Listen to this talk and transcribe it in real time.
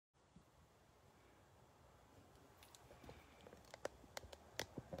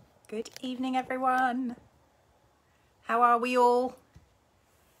Good evening, everyone. How are we all?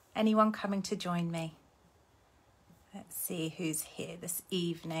 Anyone coming to join me? Let's see who's here this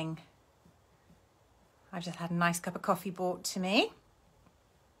evening. I've just had a nice cup of coffee brought to me.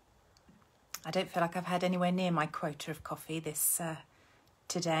 I don't feel like I've had anywhere near my quota of coffee this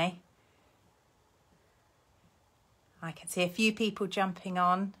today. I can see a few people jumping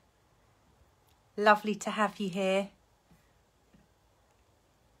on. Lovely to have you here.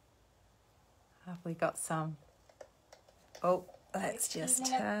 Have we got some? Oh, let's just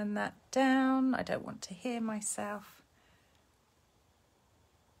turn that down. I don't want to hear myself.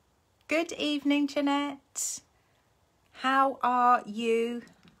 Good evening, Jeanette. How are you?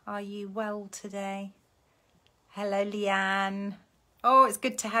 Are you well today? Hello, Leanne. Oh, it's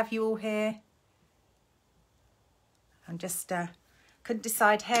good to have you all here. I'm just couldn't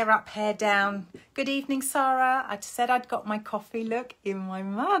decide, hair up, hair down. Good evening, Sarah. I said I'd got my coffee, look, in my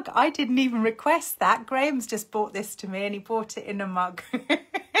mug. I didn't even request that. Graham's just bought this to me and he bought it in a mug.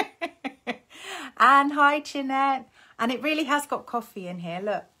 And hi, Jeanette. And it really has got coffee in here.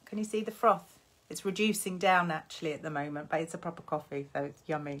 Look, can you see the froth? It's reducing down actually at the moment, but it's a proper coffee, so it's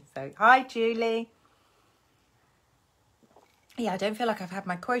yummy. So hi, Julie. Yeah, I don't feel like I've had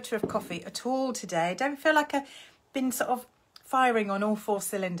my quota of coffee at all today. I don't feel like I've been sort of firing on all four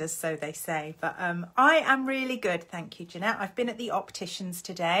cylinders, so they say, but I am really good, thank you, Jeanette. I've been at the opticians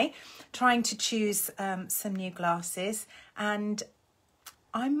today trying to choose some new glasses, and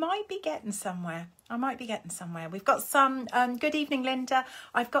I might be getting somewhere. We've got some, good evening, Linda.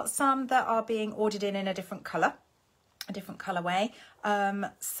 I've got some that are being ordered in a different colour, a different colourway.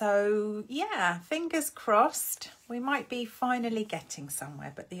 So yeah, fingers crossed. We might be finally getting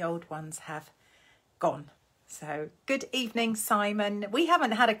somewhere, but the old ones have gone. So good evening, Simon. We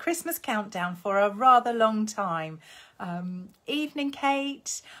haven't had a Christmas countdown for a rather long time. Evening,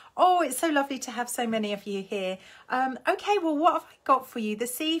 Kate. Oh, it's so lovely to have so many of you here. Okay, well, what have I got for you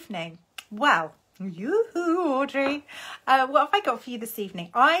this evening? Well, yoo-hoo, Audrey. What have I got for you this evening?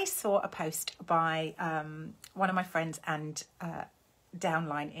 I saw a post by one of my friends and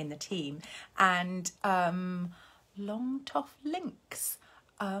downline in the team, and Long Toff Links.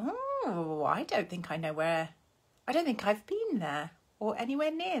 Oh, I don't think I've been there or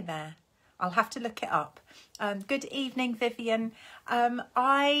anywhere near there. I'll have to look it up. Good evening, Vivian.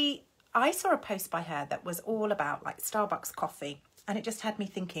 I saw a post by her that was all about like Starbucks coffee, and it just had me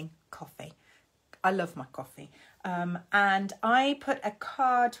thinking coffee. I love my coffee. And I put a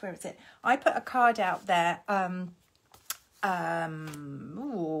card, where is it? I put a card out there a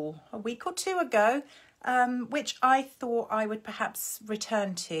week or two ago, which I thought I would perhaps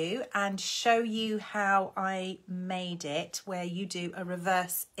return to and show you how I made it, where you do a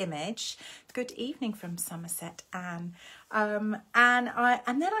reverse image. Good evening from Somerset, Anne. And then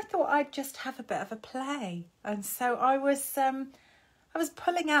I thought I'd just have a bit of a play, and so I was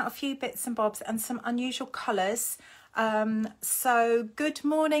pulling out a few bits and bobs and some unusual colours. So good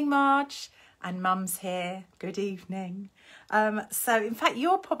morning, Marge, and Mum's here. Good evening. So in fact,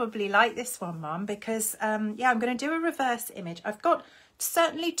 you'll probably like this one, Mum, because yeah, I'm going to do a reverse image. I've got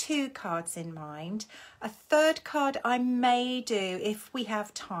certainly two cards in mind. A third card I may do if we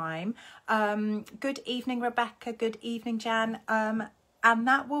have time. Good evening, Rebecca. Good evening, Jan. And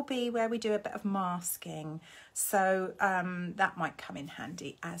that will be where we do a bit of masking. So that might come in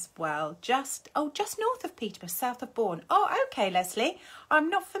handy as well. Just north of Peterborough, south of Bourne. Oh, okay, Leslie. I'm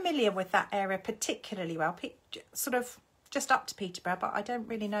not familiar with that area particularly well. Sort of just up to Peterborough, but I don't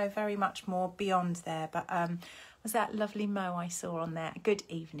really know very much more beyond there. But was that lovely Mo I saw on there? Good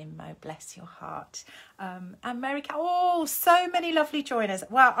evening, Mo. Bless your heart. And Mary, oh, so many lovely joiners.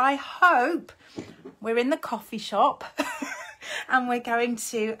 Well, I hope we're in the coffee shop and we're going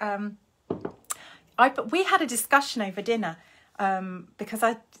to... we had a discussion over dinner because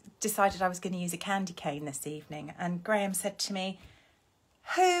I decided I was going to use a candy cane this evening, and Graham said to me,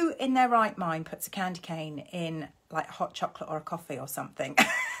 who in their right mind puts a candy cane in like hot chocolate or a coffee or something?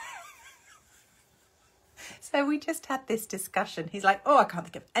 So we just had this discussion. He's like, oh, I can't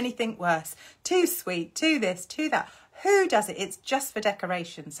think of anything worse. Too sweet, too this, too that. Who does it? It's just for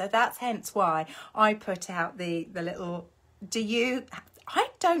decoration. So that's hence why I put out the little... I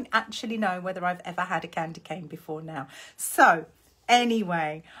don't actually know whether I've ever had a candy cane before now. So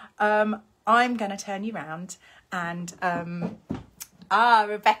anyway, I'm going to turn you around and...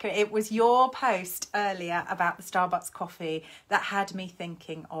 Rebecca, it was your post earlier about the Starbucks coffee that had me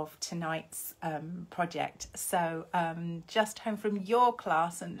thinking of tonight's project. So just home from your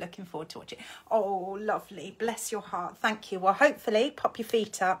class and looking forward to watching. Oh, lovely. Bless your heart. Thank you. Well, hopefully pop your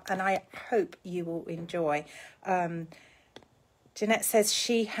feet up and I hope you will enjoy Jeanette says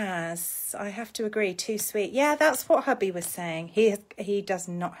she has, I have to agree, too sweet. Yeah, that's what hubby was saying. He does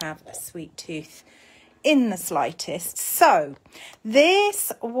not have a sweet tooth in the slightest. So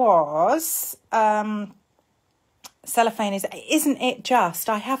this was cellophane, isn't it just?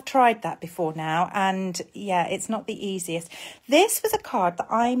 I have tried that before now, and yeah, it's not the easiest. This was a card that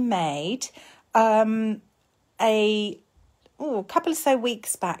I made a couple of so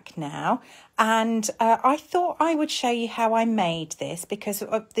weeks back now, and I thought I would show you how I made this because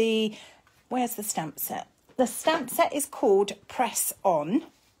of where's the stamp set? The stamp set is called Press On,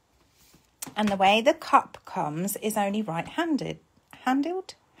 and the way the cup comes is only right-handed.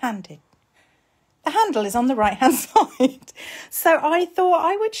 Handed. The handle is on the right-hand side. So I thought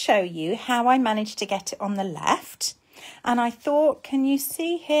I would show you how I managed to get it on the left. And I thought, can you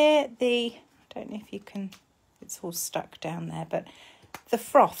see here I don't know if you can, it's all stuck down there, but the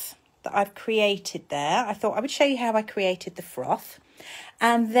froth that I've created there, I thought I would show you how I created the froth.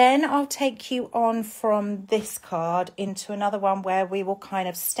 And then I'll take you on from this card into another one where we will kind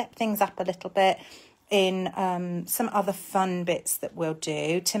of step things up a little bit in some other fun bits that we'll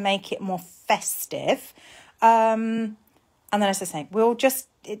do to make it more festive. And then, as I say, we'll just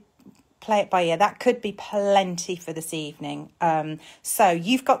play it by ear. That could be plenty for this evening. So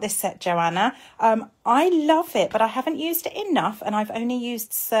you've got this set, Joanna. I love it, but I haven't used it enough, and I've only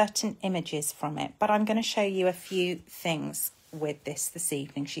used certain images from it. But I'm going to show you a few things with this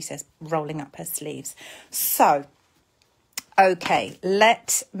evening, she says, rolling up her sleeves. So, okay,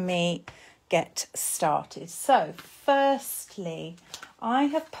 let me get started. So, firstly, I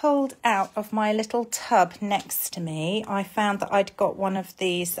have pulled out of my little tub next to me. I found that I'd got one of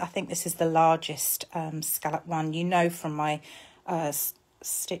these. I think this is the largest scallop one, you know, from my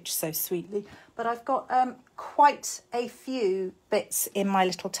Stitch So Sweetly. But I've got quite a few bits in my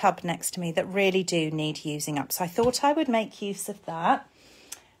little tub next to me that really do need using up. So I thought I would make use of that.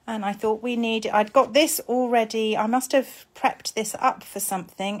 And I thought I'd got this already. I must have prepped this up for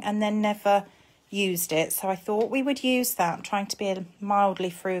something and then never used it. So I thought we would use that. I'm trying to be mildly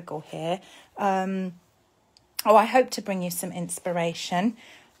frugal here. I hope to bring you some inspiration.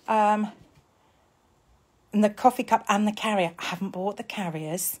 And the coffee cup and the carrier. I haven't bought the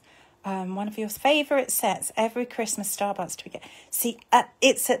carriers. One of your favourite sets, every Christmas Starbucks to get. See,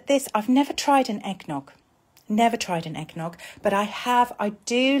 it's at this. I've never tried an eggnog. Never tried an eggnog, but I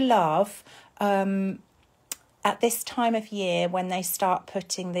do love at this time of year when they start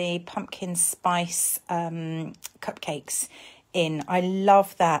putting the pumpkin spice cupcakes in. I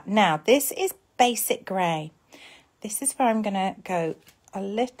love that. Now, this is basic grey. This is where I'm going to go a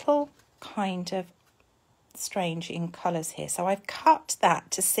little kind of strange in colours here. So I've cut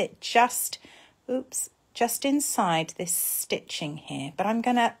that to sit just inside this stitching here, but I'm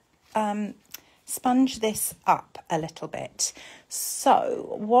going to sponge this up a little bit.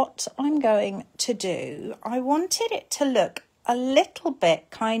 So what I'm going to do, I wanted it to look a little bit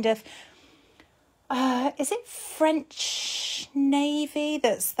kind of, is it French Navy?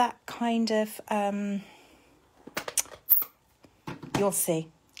 That's that kind of, you'll see.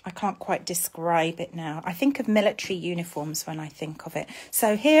 I can't quite describe it now. I think of military uniforms when I think of it.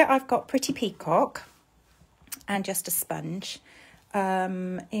 So here I've got Pretty Peacock and just a sponge.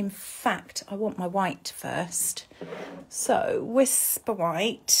 In fact, I want my white first. So Whisper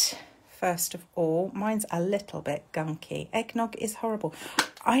White, first of all. Mine's a little bit gunky. Eggnog is horrible.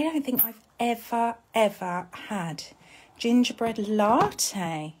 I don't think I've ever had gingerbread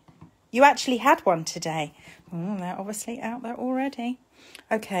latte. You actually had one today. They're obviously out there already.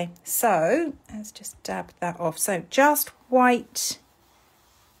 Okay, so let's just dab that off. So just white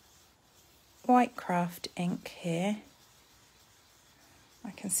craft ink here.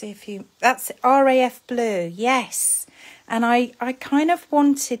 I can see a few. That's RAF blue, yes. And I kind of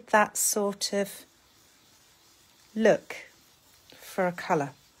wanted that sort of look for a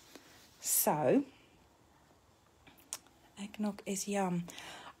colour. So, eggnog is yum.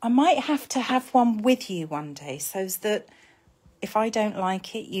 I might have to have one with you one day so that if I don't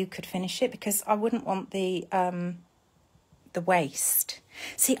like it, you could finish it, because I wouldn't want the waste.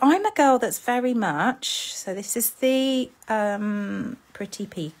 See, I'm a girl that's very much, so this is the Pretty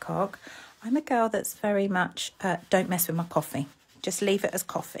Peacock. I'm a girl that's very much, don't mess with my coffee. Just leave it as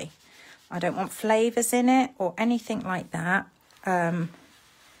coffee. I don't want flavours in it or anything like that.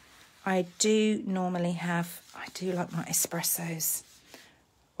 I do normally have, I do like my espressos.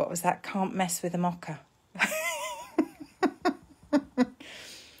 What was that? Can't mess with a mocha.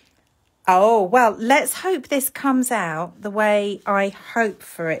 Oh, well, let's hope this comes out the way I hope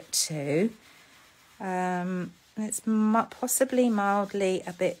for it to. It's possibly mildly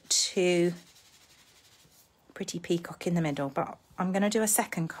a bit too pretty peacock in the middle, but I'm going to do a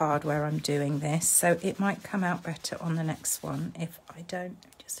second card where I'm doing this, so it might come out better on the next one if I don't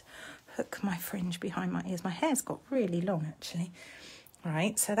just hook my fringe behind my ears. My hair's got really long actually.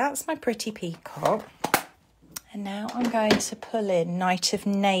 Right, so that's my pretty peacock. And now I'm going to pull in Night of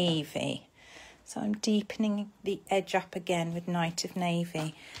Navy. So I'm deepening the edge up again with Night of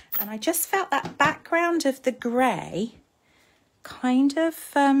Navy. And I just felt that background of the grey kind of,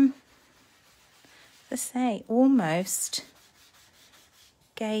 let's say, almost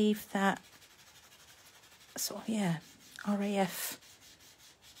gave that sort of, yeah, RAF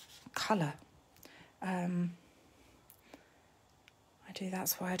colour.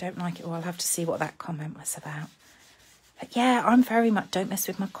 That's why I don't like it. Well, I'll have to see what that comment was about. But yeah, I'm very much, don't mess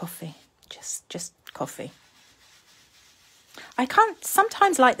with my coffee. Just coffee. I can't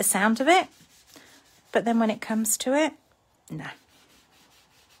sometimes like the sound of it, but then when it comes to it, no.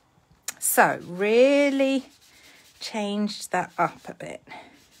 So really changed that up a bit.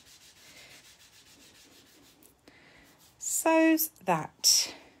 So's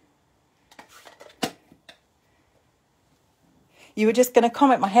that. You were just going to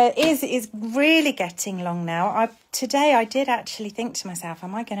comment, my hair is really getting long now. Today I did actually think to myself,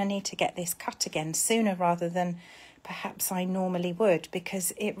 am I going to need to get this cut again sooner rather than perhaps I normally would,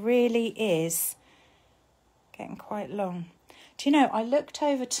 because it really is getting quite long. Do you know, I looked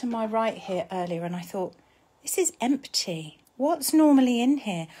over to my right here earlier and I thought, this is empty. What's normally in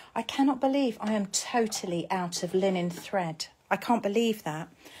here? I cannot believe I am totally out of linen thread. I can't believe that.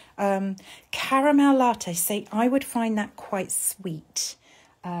 Caramel latte, see, I would find that quite sweet.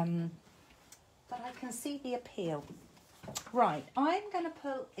 But I can see the appeal. Right, I'm going to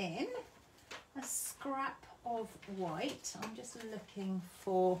pull in a scrap of white. I'm just looking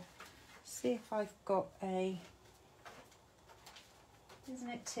for, see if I've got a, isn't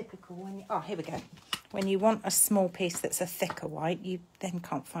it typical when you, oh, here we go. When you want a small piece that's a thicker white, you then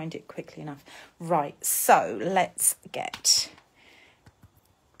can't find it quickly enough. Right, so let's get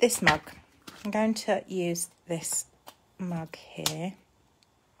this mug. I'm going to use this mug here.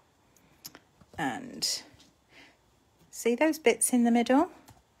 And see those bits in the middle?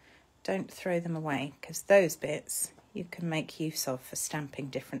 Don't throw them away, because those bits you can make use of for stamping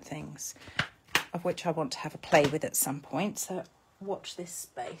different things, of which I want to have a play with at some point. So watch this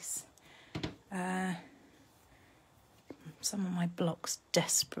space. Some of my blocks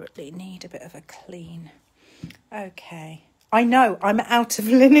desperately need a bit of a clean. Okay. I know, I'm out of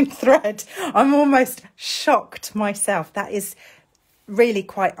linen thread. I'm almost shocked myself. That is really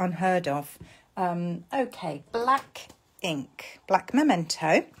quite unheard of. Okay, black ink, black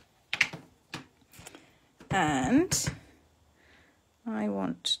memento. And I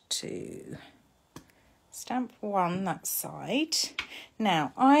want to stamp one that side.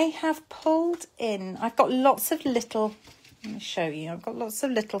 Now, I have pulled in, I've got lots of little, let me show you, I've got lots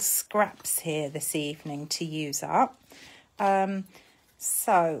of little scraps here this evening to use up.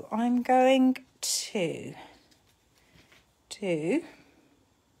 So I'm going to do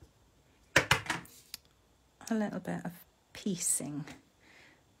a little bit of piecing.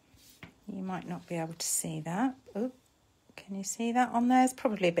 You might not be able to see that. Oh, can you see that on there? It's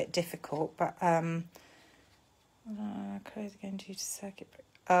probably a bit difficult, but close again due to circuit.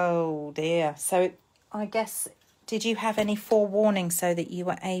 Oh dear. So I guess, did you have any forewarning so that you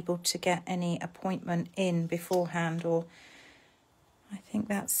were able to get any appointment in beforehand? Or I think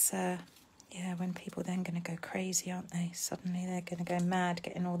that's, yeah, when people then going to go crazy, aren't they? Suddenly they're going to go mad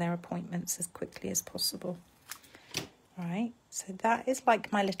getting all their appointments as quickly as possible. Right, so that is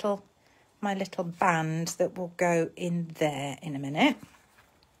like my little band that will go in there in a minute.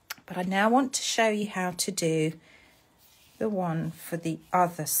 But I now want to show you how to do the one for the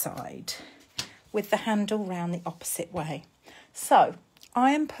other side with the handle round the opposite way. So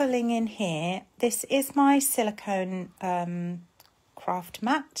I am pulling in here. This is my silicone craft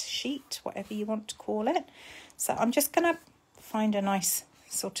mat sheet, whatever you want to call it. So I'm just going to find a nice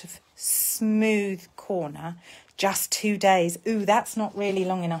sort of smooth corner. Just 2 days. Ooh, that's not really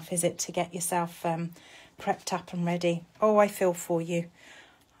long enough, is it, to get yourself prepped up and ready? Oh, I feel for you.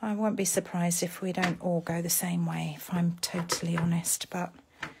 I won't be surprised if we don't all go the same way, if I'm totally honest, but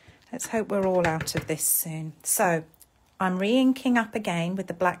let's hope we're all out of this soon. So I'm re-inking up again with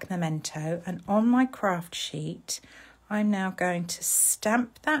the black memento, and on my craft sheet I'm now going to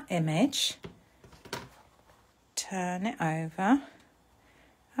stamp that image, turn it over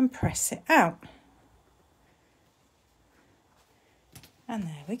and press it out. And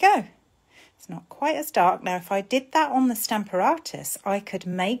there we go. It's not quite as dark. Now, if I did that on the Stamparatus, I could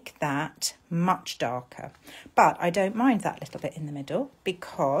make that much darker. But I don't mind that little bit in the middle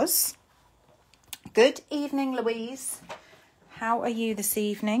because Good evening, Louise. How are you this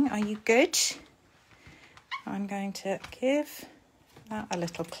evening? Are you good? I'm going to give that a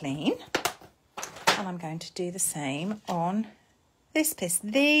little clean, and I'm going to do the same on this piece.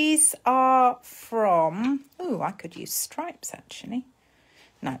 These are from, oh, I could use stripes actually.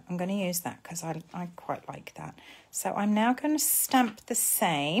 No, I'm going to use that because I quite like that. So I'm now going to stamp the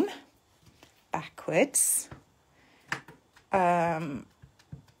same backwards.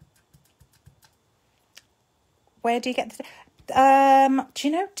 Where do you get the... do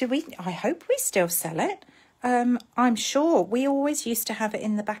you know, I hope we still sell it. I'm sure we always used to have it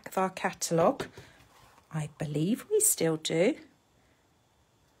in the back of our catalogue. I believe we still do.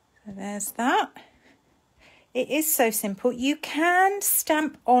 So there's that. It is so simple. You can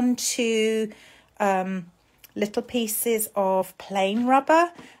stamp onto little pieces of plain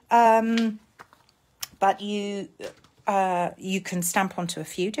rubber, but you can stamp onto a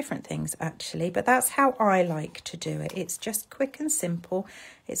few different things actually, but that's how I like to do it. It's just quick and simple.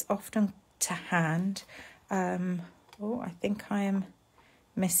 It's often to hand. Oh, I think I am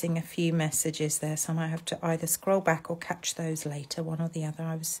missing a few messages there, so I might have to either scroll back or catch those later, one or the other.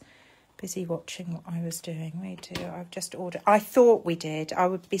 I was busy watching what I was doing. We do. I've just ordered. I thought we did. I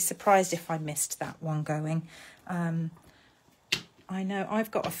would be surprised if I missed that one going. I know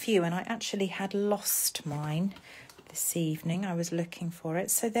I've got a few, and I actually had lost mine this evening. I was looking for it.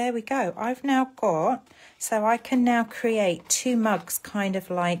 So there we go. I've now got, so I can now create two mugs, kind of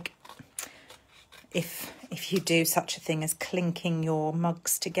like if you do such a thing as clinking your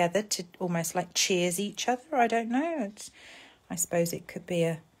mugs together to almost like cheers each other. I don't know. I suppose it could be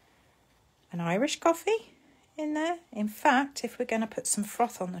an Irish coffee in there. In fact, if we're going to put some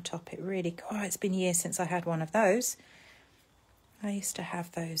froth on the top, it really... Oh, it's been years since I had one of those. I used to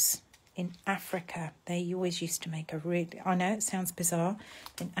have those in Africa. They always used to make a really... I know it sounds bizarre.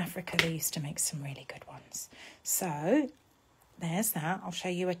 In Africa, they used to make some really good ones. So there's that. I'll show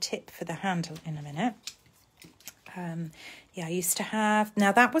you a tip for the handle in a minute. Yeah, I used to have...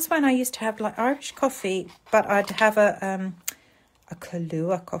 Now, that was when I used to have like Irish coffee, but I'd have a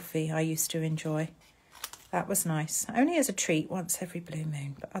Kahlua coffee I used to enjoy. That was nice. Only as a treat once every blue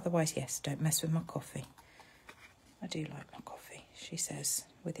moon. But otherwise, yes, don't mess with my coffee. I do like my coffee, she says,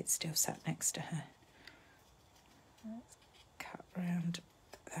 with it still sat next to her. Let's cut round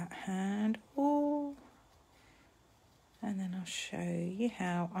that hand. Oh. And then I'll show you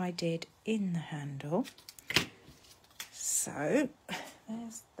how I did in the handle. So,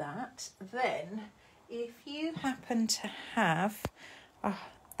 there's that. Then... if you happen to have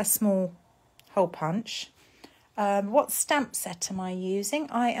a small hole punch, what stamp set am I using?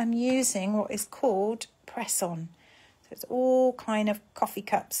 I am using what is called press-on. So it's all kind of coffee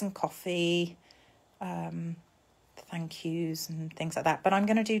cups and coffee, thank yous and things like that. But I'm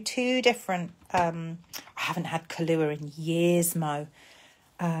going to do two different... I haven't had Kahlua in years, Mo.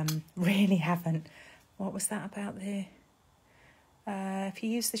 Really haven't. What was that about there? If you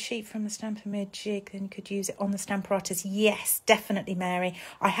use the sheet from the Stampin' jig, then you could use it on the Stamparatus. Yes, definitely, Mary.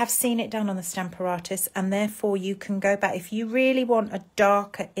 I have seen it done on the Stamparatus, and therefore you can go back. If you really want a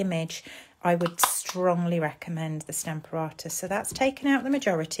darker image, I would strongly recommend the Stamparatus. So that's taken out the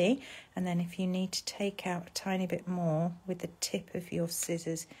majority, and then if you need to take out a tiny bit more with the tip of your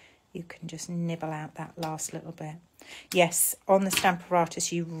scissors, you can just nibble out that last little bit. Yes, on the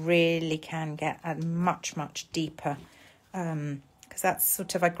Stamparatus, you really can get a much, much deeper because that's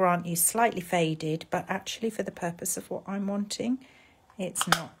sort of, I grant you, slightly faded, but actually for the purpose of what I'm wanting, it's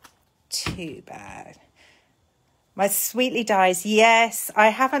not too bad. My Sweetly Dies, yes, I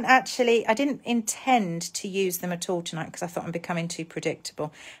didn't intend to use them at all tonight because I thought I'm becoming too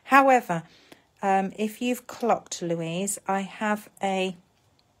predictable. However, if you've clocked, Louise, I have a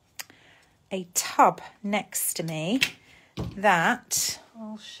tub next to me that...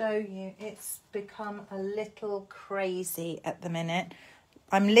 I'll show you. It's become a little crazy at the minute.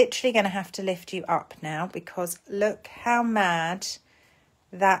 I'm literally going to have to lift you up now because look how mad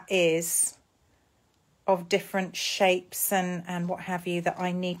that is of different shapes and what have you that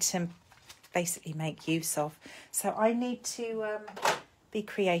I need to basically make use of. So I need to be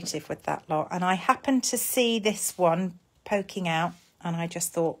creative with that lot. And I happened to see this one poking out and I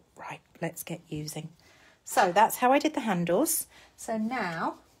just thought, right, let's get using. So that's how I did the handles. So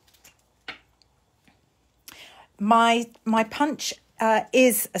now my punch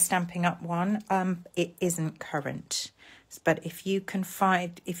is a Stampin' Up one. It isn't current, but if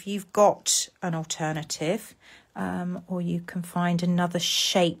you've got an alternative, or you can find another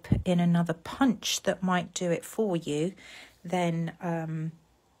shape in another punch that might do it for you, then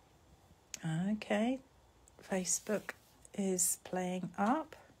okay, Facebook is playing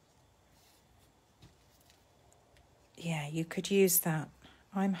up. yeah, you could use that.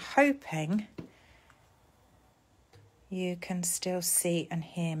 I'm hoping you can still see and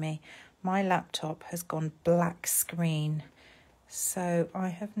hear me. My laptop has gone black screen, so I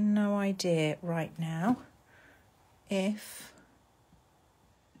have no idea right now if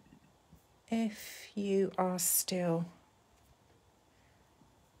you are still...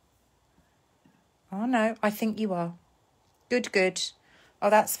 Oh no, I think you are. Good, good. Oh,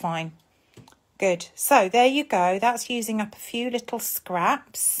 that's fine. Good. So there you go. That's using up a few little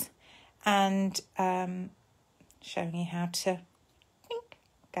scraps and showing you how to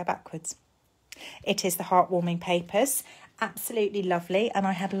go backwards. It is the heartwarming papers. Absolutely lovely. And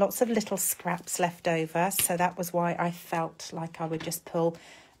I had lots of little scraps left over, so that was why I felt like I would just pull.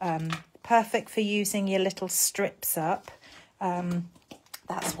 Perfect for using your little strips up.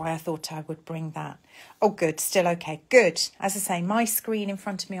 That's why I thought I would bring that. Oh, good. Still okay. Good. As I say, my screen in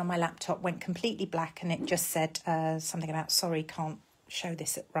front of me on my laptop went completely black and it just said something about, sorry, can't show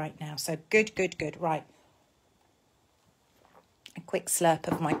this right now. So good, good, good. Right. A quick slurp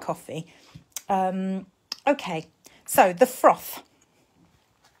of my coffee. Okay. So the froth.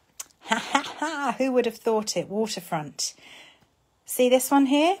 Ha, ha, ha. Who would have thought it? Waterfront. See this one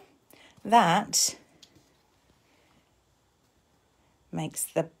here? That makes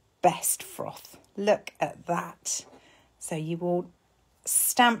the best froth. Look at that. So you will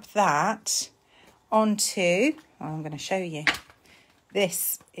stamp that onto, well, I'm going to show you.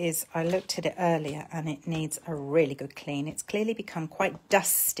 This is, I looked at it earlier and it needs a really good clean. It's clearly become quite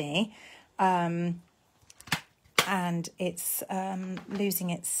dusty and it's losing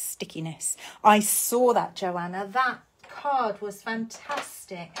its stickiness. I saw that, Joanna. That card was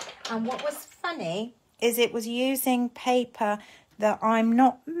fantastic. And what was funny is it was using paper that I'm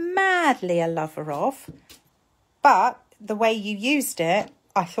not madly a lover of, but the way you used it,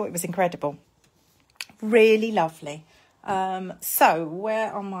 I thought it was incredible. Really lovely. So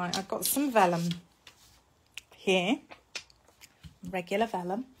where am I? I've got some vellum here, regular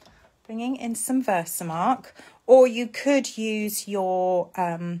vellum, bringing in some Versamark, or you could use your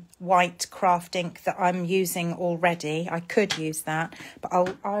white craft ink that I'm using already. I could use that, but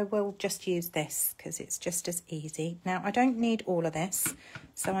I will just use this because it's just as easy. Now, I don't need all of this,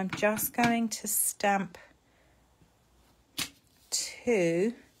 so I'm just going to stamp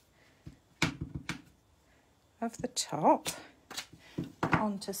 2 of the top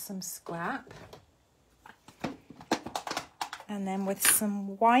onto some scrap. And then with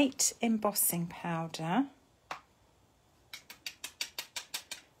some white embossing powder,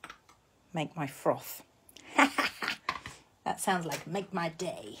 make my froth. That sounds like make my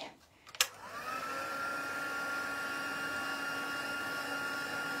day.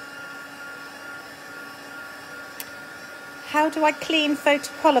 How do I clean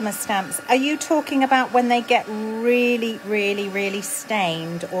photopolymer stamps? Are you talking about when they get really, really, really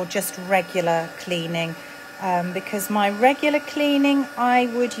stained, or just regular cleaning? Because my regular cleaning, I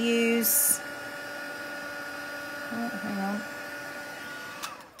would use... Oh, hang on.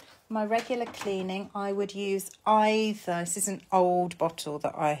 My regular cleaning, I would use either... This is an old bottle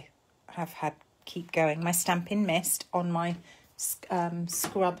that I have had keep going. My Stampin' Mist on my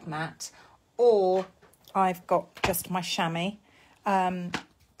scrub mat, or I've got just my chamois.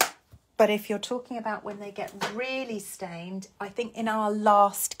 But if you're talking about when they get really stained, I think in our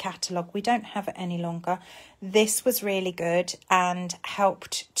last catalogue, we don't have it any longer, this was really good and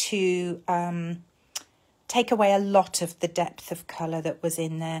helped to take away a lot of the depth of colour that was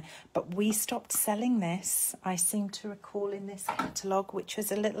in there. But we stopped selling this, I seem to recall, in this catalogue, which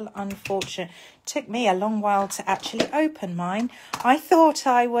was a little unfortunate. It took me a long while to actually open mine. I thought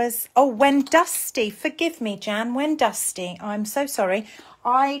I was... Oh, when dusty. Forgive me, Jan. When dusty. I'm so sorry.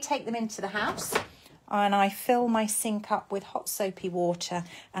 I take them into the house and I fill my sink up with hot soapy water,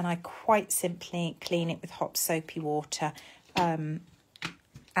 and I quite simply clean it with hot soapy water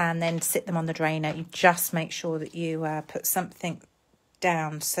and then sit them on the drainer. You just make sure that you put something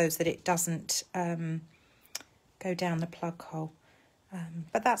down so that it doesn't go down the plug hole.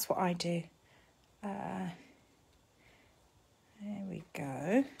 But that's what I do. There we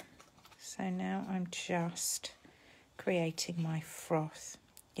go. So now I'm just creating my froth.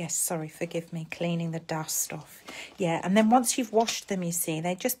 Yes, sorry, forgive me, cleaning the dust off. Yeah, and then once you've washed them, you see,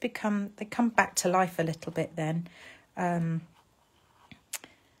 they just become, they come back to life a little bit then. And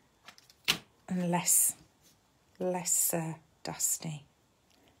less dusty.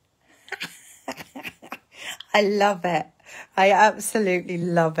 I love it. I absolutely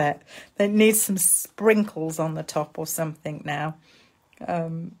love it. It needs some sprinkles on the top or something now.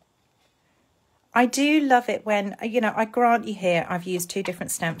 I do love it when, you know, I grant you here, I've used 2 different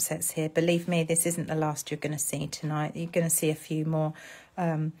stamp sets here. Believe me, this isn't the last you're going to see tonight. You're going to see a few more.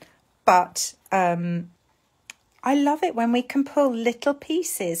 But I love it when we can pull little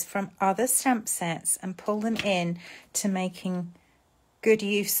pieces from other stamp sets and pull them in to making good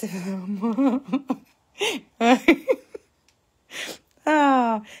use of them.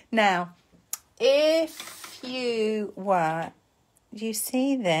 Oh, now, if you were... You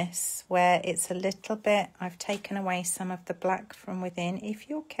see this where it's a little bit, I've taken away some of the black from within. If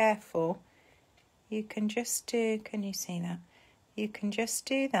you're careful, you can just do, can you see that? You can just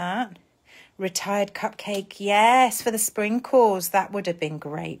do that. Retired cupcake, yes, for the sprinkles. That would have been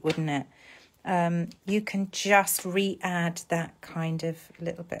great, wouldn't it? You can just re-add that kind of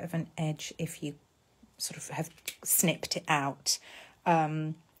little bit of an edge if you sort of have snipped it out.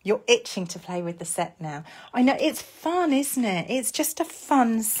 You're itching to play with the set now. I know, it's fun, isn't it? It's just a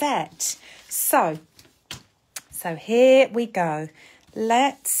fun set. So here we go.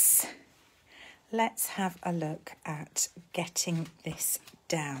 Let's have a look at getting this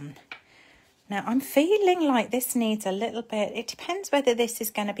down. Now, I'm feeling like this needs a little bit... It depends whether this is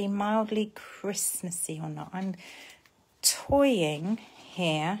going to be mildly Christmassy or not. I'm toying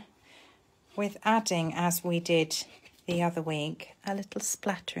here with adding, as we did the other week, a little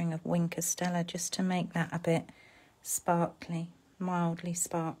splattering of oINK Stella just to make that a bit sparkly, mildly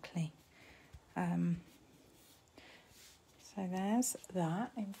sparkly. So there's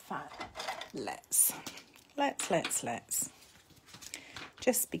that. In fact, let's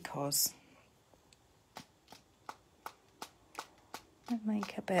just because I'll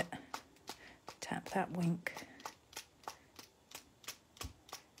make a bit, tap that oINK.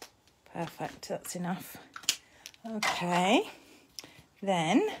 Perfect, that's enough. Okay,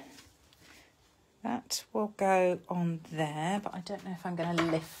 then that will go on there, but I don't know if I'm going to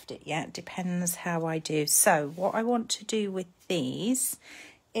lift it yet. Depends how I do. So what I want to do with these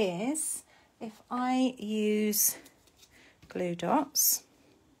is, if I use glue dots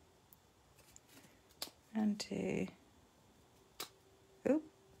and do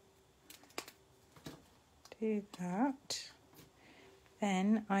that,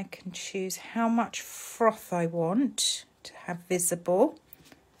 then I can choose how much froth I want to have visible.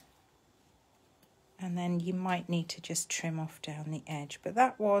 And then you might need to just trim off down the edge. But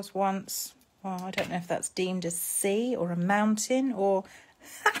that was once, well, I don't know if that's deemed a sea or a mountain or...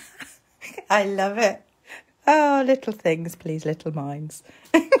 I love it. Oh, little things, please, little minds.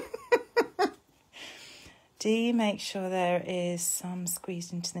 Do you make sure there is some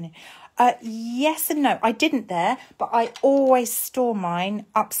squeezed into the nib? Yes and no. I didn't there, but I always store mine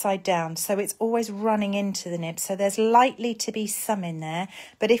upside down. So it's always running into the nib. So there's likely to be some in there.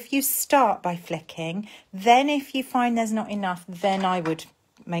 But if you start by flicking, then if you find there's not enough, then I would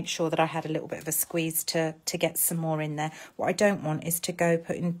make sure that I had a little bit of a squeeze to get some more in there. What I don't want is to go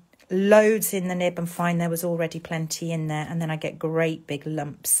putting loads in the nib and find there was already plenty in there. And then I get great big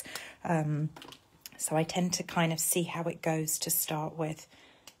lumps. So I tend to kind of see how it goes to start with.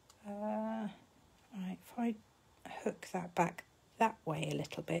 Right, if I hook that back that way a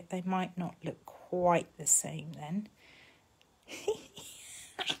little bit, they might not look quite the same then.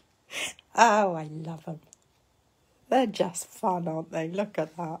 Oh, I love them. They're just fun, aren't they? Look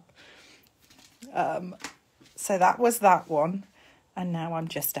at that. So that was that one. And now I'm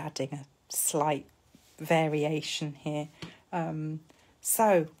just adding a slight variation here.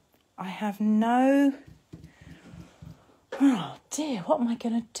 So I have no... Oh dear, what am I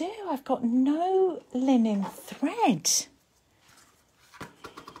going to do? I've got no linen thread.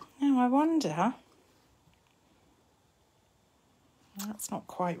 Now I wonder... That's not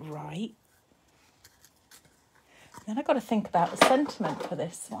quite right. Then I've got to think about the sentiment for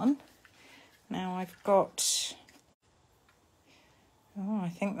this one. Now I've got... Oh, I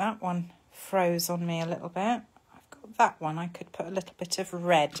think that one froze on me a little bit. I've got that one. I could put a little bit of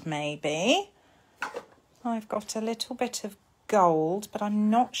red maybe. I've got a little bit of gold, but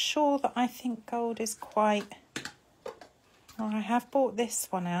I'm not sure that I think gold is quite... Well, I have bought this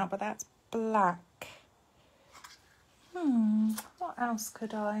one out, but that's black. What else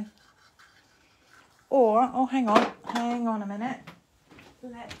could I... Or, oh, hang on a minute.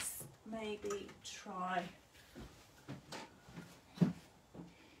 Let's maybe try...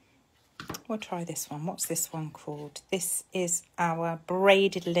 We'll try this one. What's this one called? This is our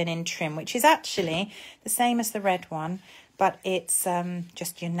braided linen trim, which is actually the same as the red one, but it's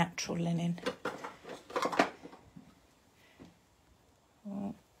just your natural linen.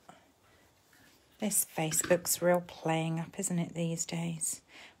 Oh. This Facebook's real playing up, isn't it, these days?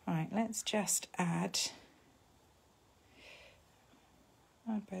 Right, let's just add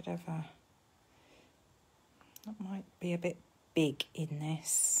a bit of a That might be a bit big in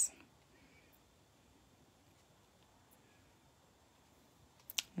this.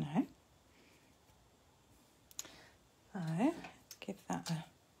 No. So, give that a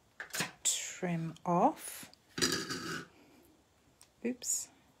trim off. Oops.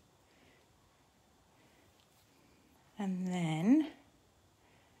 And then,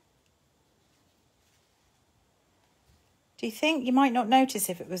 do you think you might not notice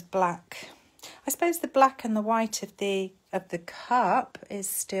if it was black? I suppose the black and the white of the cup is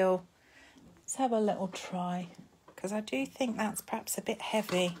still. Let's have a little try, because I do think that's perhaps a bit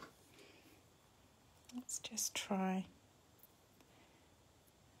heavy. Let's just try.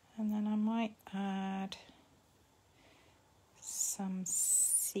 And then I might add some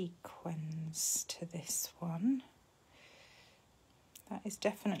sequins to this one. That is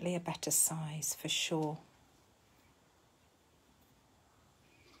definitely a better size for sure.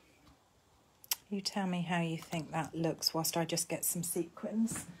 You tell me how you think that looks whilst I just get some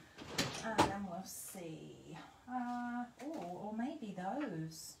sequins. And then we'll see. Or maybe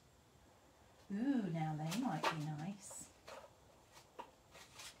those. Ooh, now they might be nice.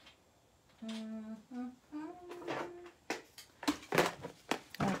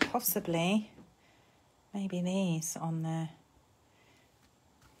 Or possibly maybe these on there.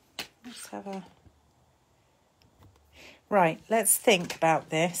 Let's have a... Right, let's think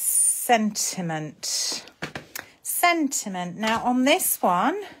about this. Sentiment. Sentiment. Now on this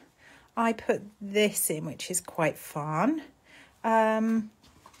one, I put this in, which is quite fun. Hope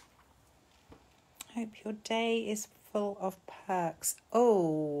your day is full of perks.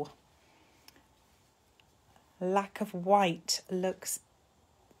 Oh, lack of white looks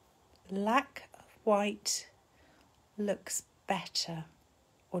better.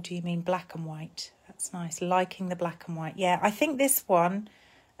 Or do you mean black and white? That's nice. Liking the black and white. Yeah, I think this one,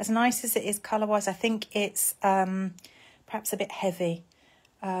 as nice as it is colour-wise, I think it's perhaps a bit heavy.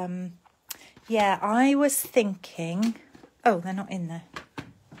 Yeah, I was thinking... Oh, they're not in there.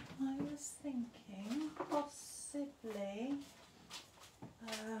 I was thinking possibly...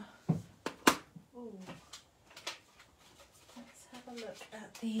 Let's have a look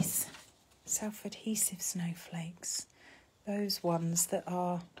at these self-adhesive snowflakes. Those ones that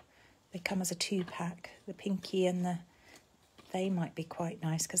are, they come as a 2-pack, the pinky and the, they might be quite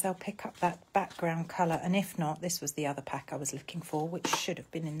nice because they'll pick up that background colour. And if not, this was the other pack I was looking for, which should have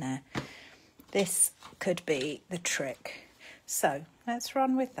been in there. This could be the trick. So let's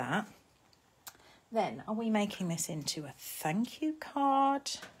run with that. Then, are we making this into a thank you card?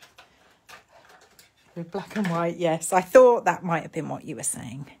 With black and white, yes. I thought that might have been what you were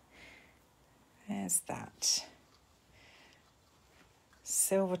saying. There's that.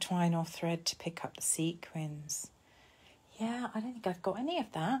 Silver twine or thread to pick up the sequins. Yeah, I don't think I've got any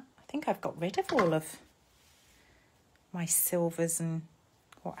of that. I think I've got rid of all of my silvers and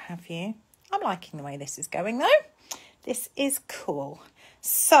what have you. I'm liking the way this is going though. This is cool.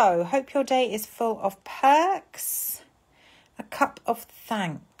 So, hope your day is full of perks. A cup of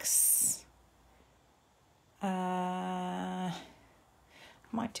thanks. I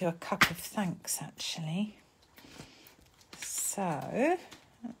might do a cup of thanks actually. So,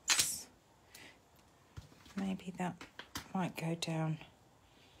 maybe that might go down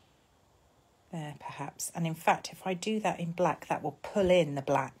there perhaps. And in fact, if I do that in black, that will pull in the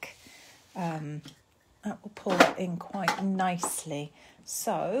black. That will pull it in quite nicely.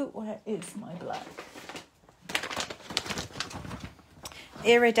 So, where is my black?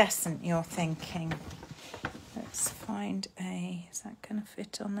 Iridescent, you're thinking. Let's find a... Is that going to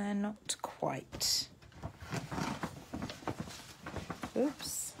fit on there? Not quite.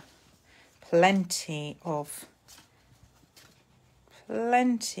 Oops. Plenty of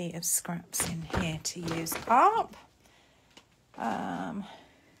scraps in here to use up.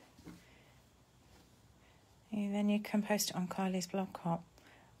 Then you can post it on Kylie's blog hop.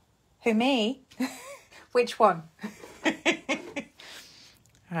 Who, me? Which one?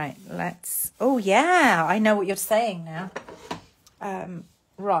 Right, let's... Oh, yeah, I know what you're saying now.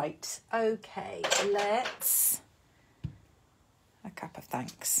 Right, okay, let's... A cup of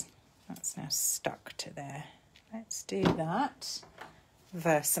thanks. That's now stuck to there. Let's do that.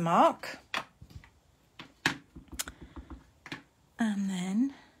 Versamark. And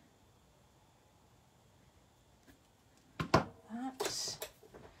then... that.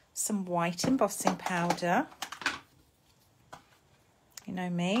 Some white embossing powder. You know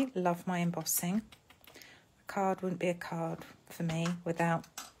me, love my embossing. A card wouldn't be a card for me without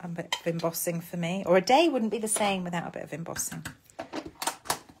a bit of embossing for me. Or a day wouldn't be the same without a bit of embossing.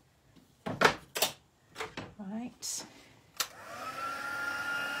 Right.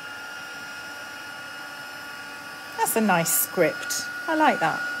 That's a nice script. I like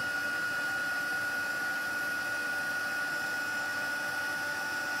that.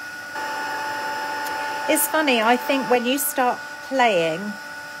 It's funny, I think when you start playing,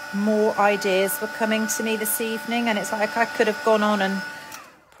 more ideas were coming to me this evening, and it's like I could have gone on and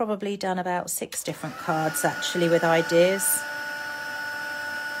probably done about 6 different cards actually with ideas.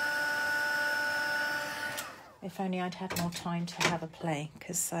 If only I'd had more time to have a play,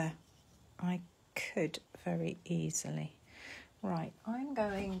 because I could very easily. Right, I'm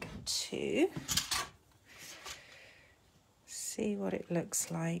going to see what it looks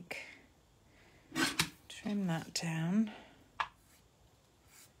like. Trim that down.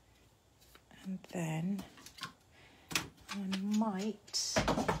 And then I might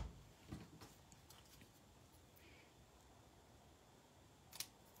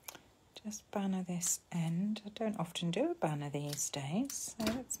just banner this end. I don't often do a banner these days,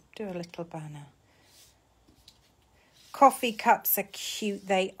 so let's do a little banner. Coffee cups are cute.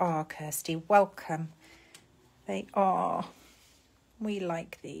 They are, Kirsty. Welcome. They are. We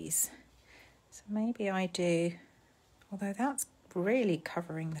like these. So maybe I do, although that's really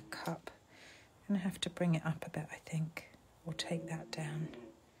covering the cup. I'm going to have to bring it up a bit, I think, or take that down.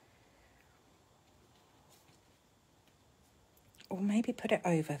 Or maybe put it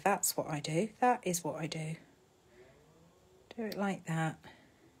over. That's what I do. That is what I do. Do it like that.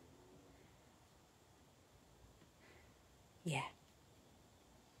 Yeah.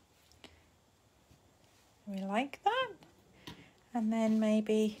 We like that. And then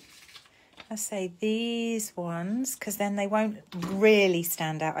maybe, I say these ones, because then they won't really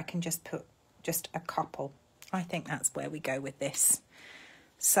stand out. I can just put just a couple. I think that's where we go with this.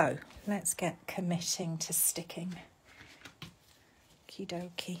 So let's get committing to sticking. Okie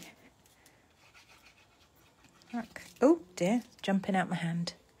dokie. Oh dear, jumping out my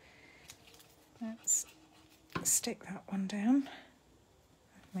hand. Let's stick that one down.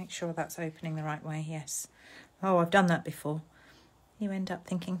 Make sure that's opening the right way, yes. Oh, I've done that before. You end up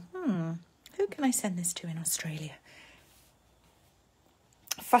thinking, who can I send this to in Australia?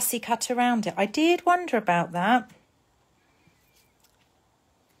 Fussy cut around it. I did wonder about that.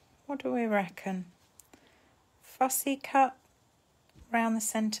 What do we reckon? Fussy cut around the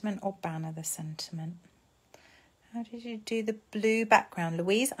sentiment or banner the sentiment? How did you do the blue background,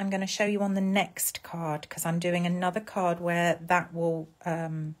 Louise? I'm going to show you on the next card, because I'm doing another card where that will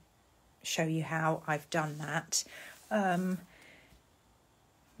show you how I've done that.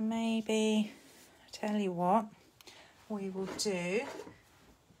 Maybe, I tell you what, we will do.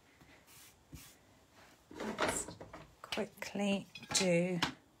 Let's quickly do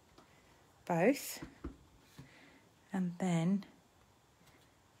both, and then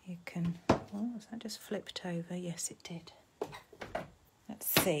you can, oh, has that just flipped over? Yes, it did. Let's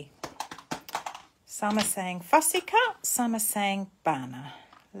see. Some are saying fussy cut, some are saying banner.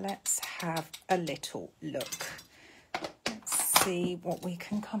 Let's have a little look. Let's see what we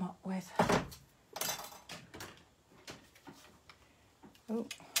can come up with. Oh.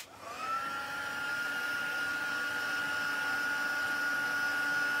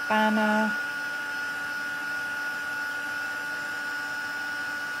 Banner.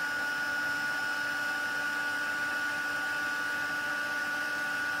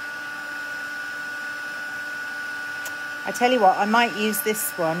 I tell you what, I might use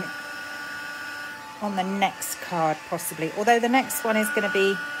this one on the next card possibly, although the next one is going to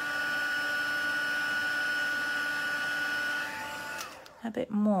be a bit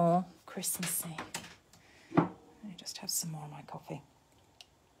more Christmassy. Let me just have some more of my coffee.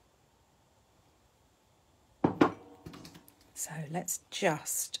 So let's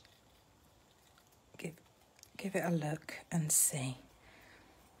just give it a look and see.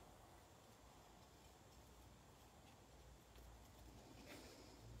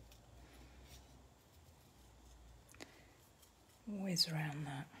 Whiz around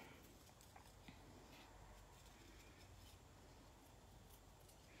that.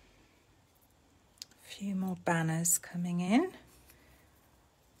 A few more banners coming in.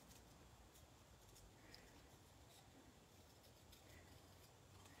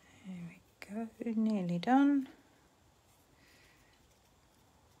 There we go, nearly done.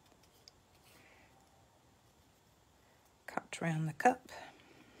 Cut around the cup.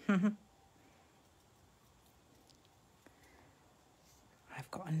 I've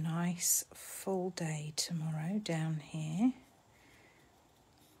got a nice full day tomorrow down here,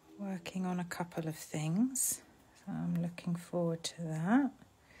 working on a couple of things, so I'm looking forward to that.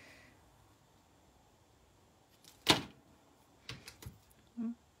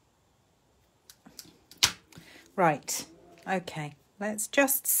 Right, okay, let's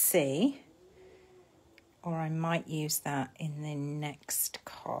just see or I might use that in the next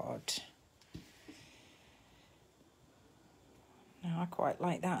card. No, I quite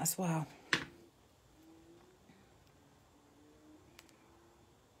like that as well.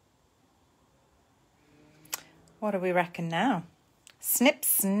 What do we reckon now? Snip,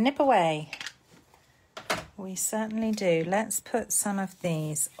 snip away. We certainly do. Let's put some of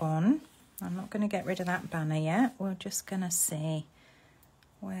these on. I'm not going to get rid of that banner yet. We're just going to see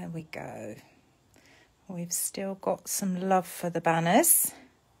where we go. We've still got some love for the banners.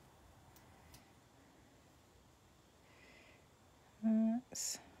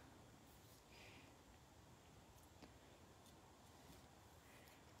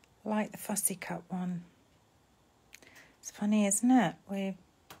 Like the fussy cut one. It's funny, isn't it? They're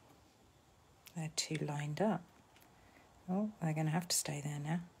two lined up. Oh, they're going to have to stay there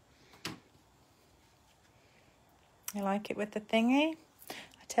now. You like it with the thingy?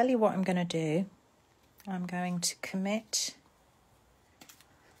 I tell you what I'm going to do. I'm going to commit.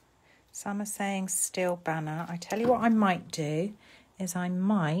 Some are saying still banner. I tell you what I might do is I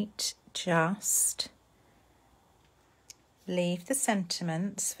might just leave the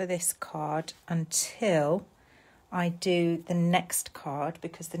sentiments for this card until I do the next card,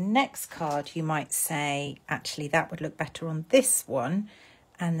 because the next card you might say, actually that would look better on this one,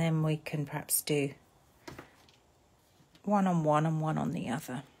 and then we can perhaps do one on one and one on the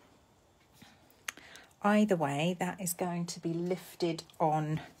other. Either way, that is going to be lifted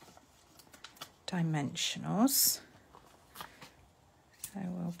on dimensionals. So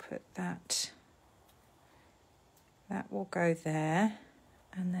we'll put that, that will go there.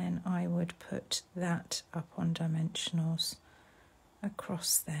 And then I would put that up on dimensionals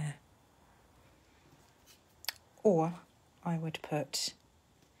across there. Or I would put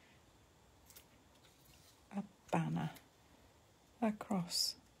a banner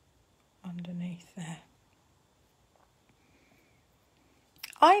across underneath there.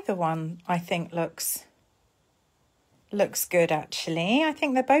 Either one I think looks good actually. I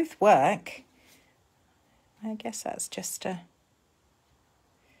think they both work. I guess that's just a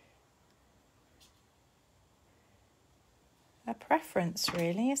preference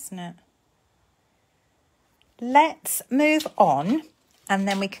really, isn't it? Let's move on, and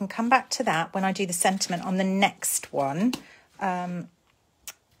then we can come back to that when I do the sentiment on the next one,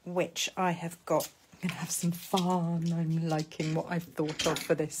 which I have got. I'm going to have some fun. I'm liking what I've thought of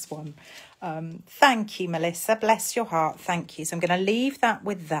for this one. Thank you, Melissa. Bless your heart. Thank you. So I'm going to leave that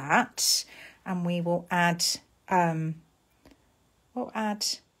with that, and we will add, we'll add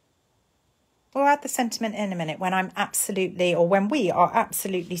the sentiment in a minute when I'm absolutely, or when we are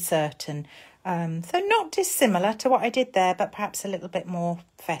absolutely certain. So not dissimilar to what I did there, but perhaps a little bit more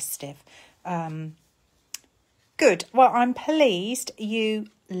festive. Good. Well, I'm pleased you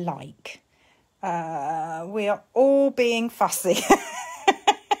like. We are all being fussy.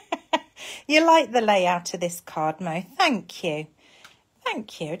 You like the layout of this card, Mo. Thank you.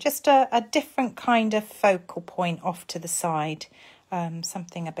 Thank you. Just a different kind of focal point off to the side.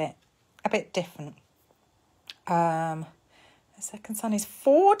 Something a bit different. The second son is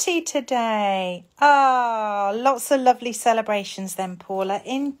 40 today. Lots of lovely celebrations then, Paula.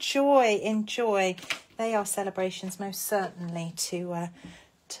 Enjoy. They are celebrations most certainly to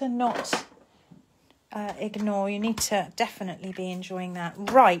not ignore. You need to definitely be enjoying that.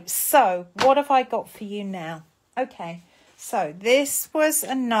 Right, so what have I got for you now? Okay, so this was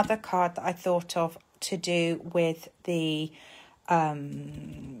another card that I thought of to do with the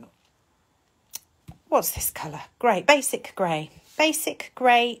what's this colour? Grey, basic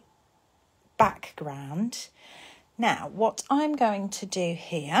grey background. Now, what I'm going to do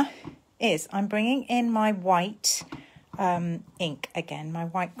here is I'm bringing in my white ink again, my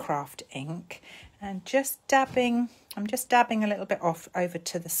white craft ink, and I'm just dabbing a little bit off over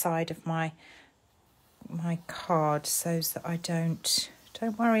to the side of my card so that I don't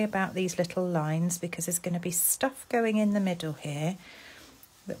worry about these little lines, because there's going to be stuff going in the middle here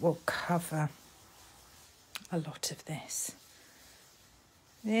that will cover a lot of this.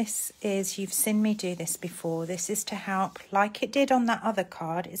 This is, you've seen me do this before. This is to help, like it did on that other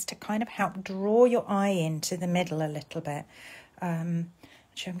card, is to kind of help draw your eye into the middle a little bit. Actually,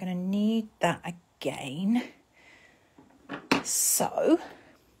 I'm going to need that again. So,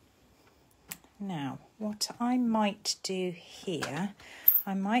 now what I might do here,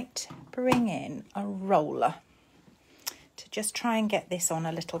 I might bring in a roller to just try and get this on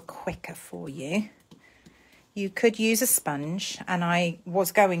a little quicker for you. You could use a sponge, and I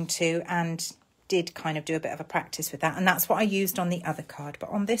was going to and did kind of do a bit of a practice with that, and that's what I used on the other card. But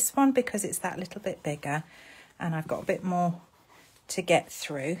on this one, because it's that little bit bigger and I've got a bit more to get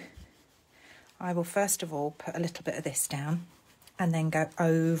through, I will first of all put a little bit of this down and then go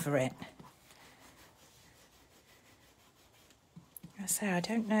over it. I say, I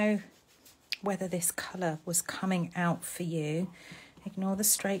don't know whether this colour was coming out for you. Ignore the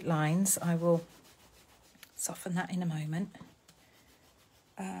straight lines. I will soften that in a moment.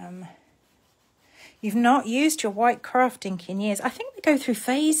 You've not used your white craft ink in years. I think we go through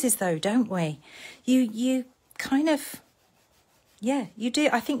phases though, don't we? You kind of, yeah, you do.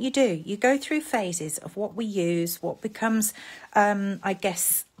 I think you do. You go through phases of what we use, what becomes, I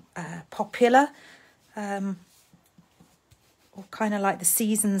guess, popular, or kind of like the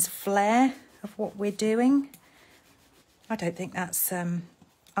season's flair of what we're doing. I don't think that's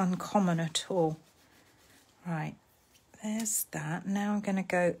uncommon at all. Right, there's that. Now I'm going to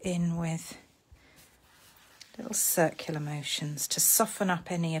go in with little circular motions to soften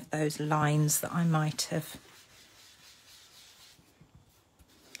up any of those lines that I might have.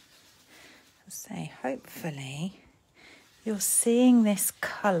 Say, hopefully you're seeing this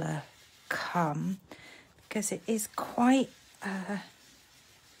colour come, because it is quite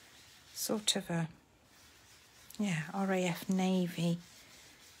sort of a, yeah, RAF navy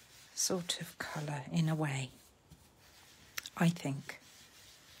sort of colour in a way, I think.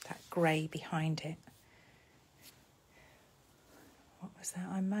 That grey behind it. What was that?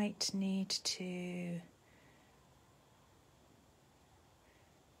 I might need to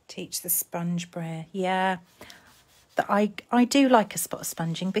teach the sponge brayer. Yeah, I do like a spot of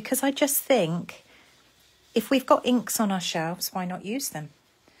sponging, because I just think if we've got inks on our shelves, why not use them?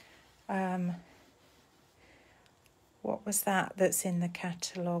 What was that that's in the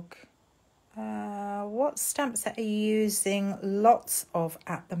catalogue? What stamp set are you using lots of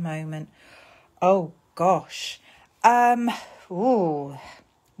at the moment? Oh gosh. Ooh,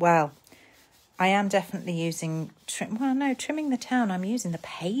 well, I am definitely using trimming the town. I'm using the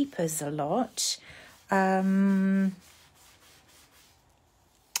papers a lot.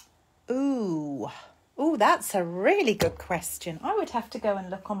 Ooh, that's a really good question. I would have to go and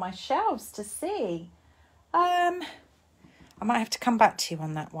look on my shelves to see. I might have to come back to you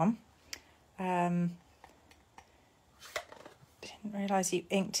on that one. Didn't realise you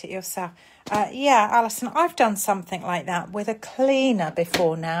inked it yourself. Yeah, Alison, I've done something like that with a cleaner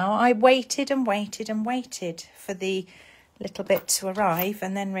before now. I waited and waited and waited for the little bit to arrive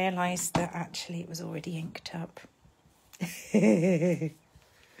and then realised that actually it was already inked up.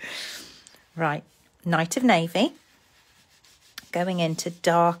 Right, Night of Navy. Going in to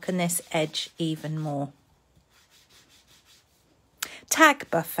darken this edge even more. Tag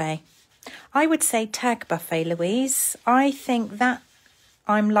Buffet. I would say Tag Buffet, Louise. I think that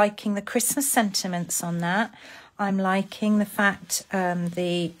I'm liking the Christmas sentiments on that. I'm liking the fact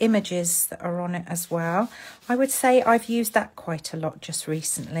the images that are on it as well. I would say I've used that quite a lot just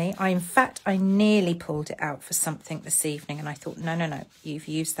recently. In fact, I nearly pulled it out for something this evening and I thought, no, you've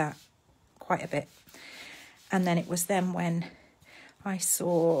used that quite a bit. And then it was then when I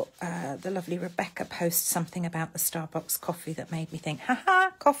saw the lovely Rebecca post something about the Starbucks coffee that made me think,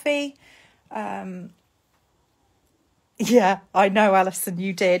 haha, coffee. Yeah, I know, Alison,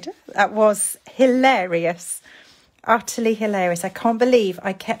 you did. That was hilarious. Utterly hilarious. I can't believe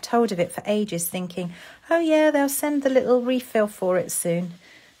I kept hold of it for ages thinking, oh yeah, they'll send the little refill for it soon.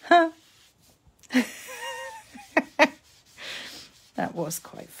 Huh. That was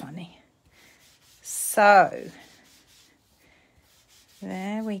quite funny. So,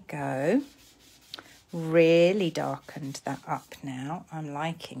 there we go. Really darkened that up now. I'm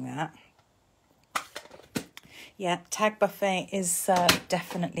liking that. Yeah, Tag Buffet is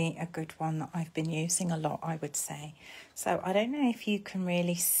definitely a good one that I've been using a lot, I would say. So I don't know if you can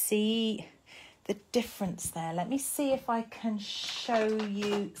really see the difference there. Let me see if I can show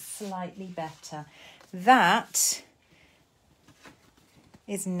you slightly better. That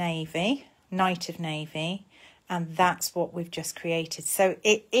is Navy, Night of Navy, and that's what we've just created. So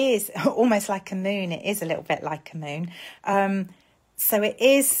it is almost like a moon. It is a little bit like a moon. So it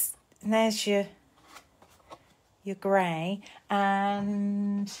is, and there's your grey,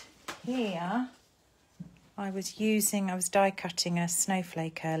 and here I was die cutting a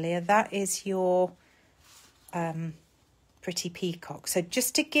snowflake earlier. That is your Pretty Peacock. So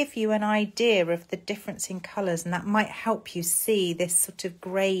just to give you an idea of the difference in colours, and that might help you see this sort of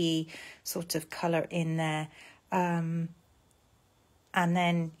grey sort of colour in there. And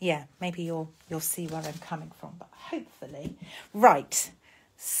then, yeah, maybe you'll see where I'm coming from, but hopefully. Right.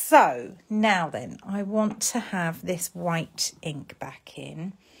 So now then, I want to have this white ink back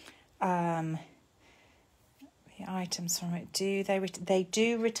in. Be the items from it. They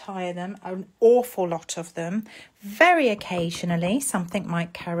do retire them, an awful lot of them. Very occasionally something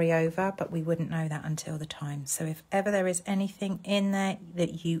might carry over, but we wouldn't know that until the time. So if ever there is anything in there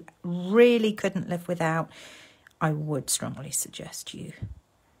that you really couldn't live without, I would strongly suggest you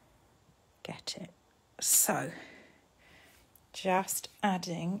get it. So just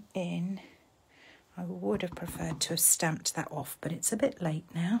adding in, I would have preferred to have stamped that off, but it's a bit late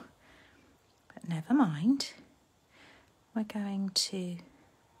now. But never mind. We're going to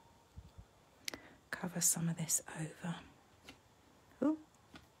cover some of this over. Ooh,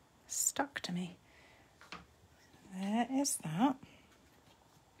 stuck to me. There is that.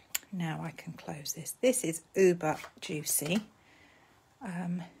 Now I can close this. This is uber juicy.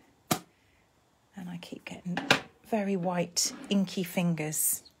 And I keep getting very white, inky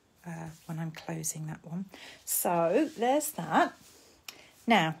fingers when I'm closing that one. So there's that.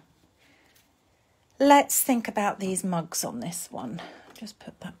 Now, let's think about these mugs on this one. Just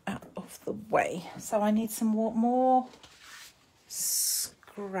put that out of the way. So I need some more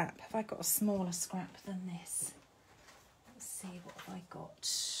scrap. Have I got a smaller scrap than this? Let's see, what have I got?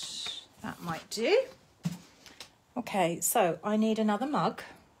 That might do. Okay, so I need another mug.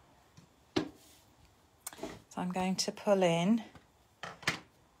 So I'm going to pull in.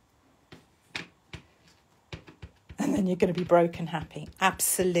 And then you're going to be broken happy.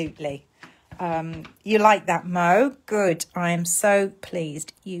 Absolutely. You like that, Mo? Good. I am so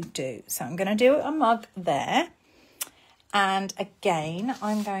pleased you do. So I'm going to do a mug there. And again,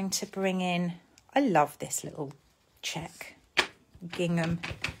 I'm going to bring in, I love this little check. Gingham.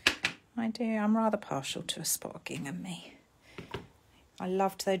 I do. I'm rather partial to a spot of gingham, me. I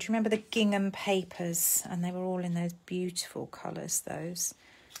loved those. Do you remember the gingham papers? And they were all in those beautiful colours, those.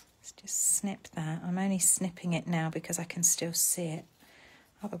 Let's just snip that. I'm only snipping it now because I can still see it.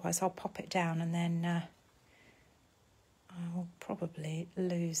 Otherwise, I'll pop it down and then I'll probably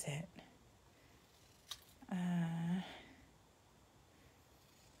lose it. There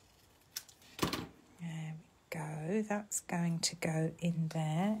we go. That's going to go in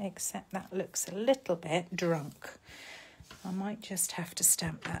there, except that looks a little bit drunk. I might just have to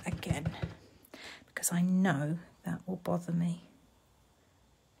stamp that again because I know that will bother me.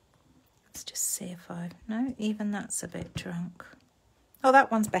 Let's just see if no, even that's a bit drunk. Oh,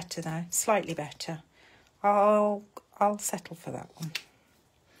 that one's better though, slightly better. I'll settle for that one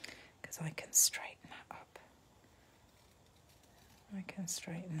because I can straighten that up. I can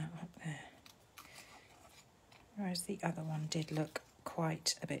straighten that up there. Whereas the other one did look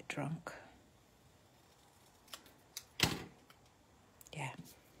quite a bit drunk. Yeah.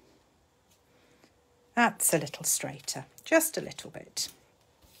 That's a little straighter, just a little bit.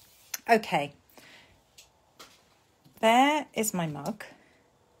 Okay. There is my mug.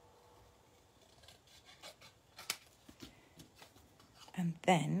 And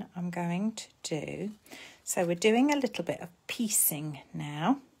then I'm going to do, so we're doing a little bit of piecing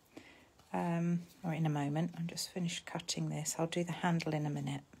now, or in a moment. I'm just finished cutting this. I'll do the handle in a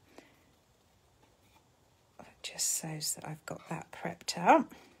minute. Just so that I've got that prepped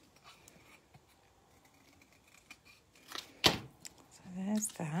up. There's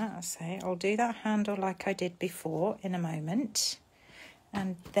that. I say I'll do that handle like I did before in a moment,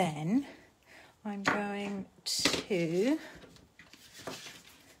 and then I'm going to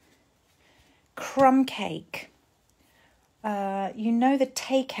crumb cake. You know the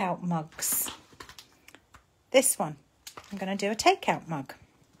takeout mugs. This one, I'm going to do a takeout mug,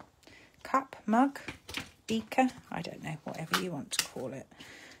 cup, mug, beaker. I don't know, whatever you want to call it.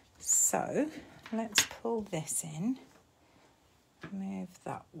 So let's pull this in. Move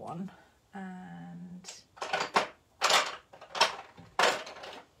that one and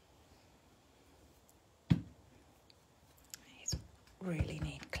these really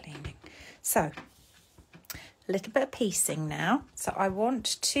need cleaning. So a little bit of piecing now. So I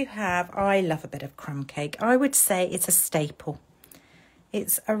want to have, I love a bit of crumb cake. I would say it's a staple.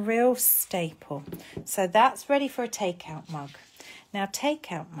 It's a real staple. So that's ready for a takeout mug. Now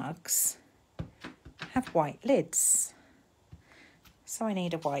takeout mugs have white lids. So I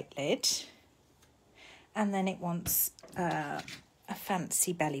need a white lid, and then it wants a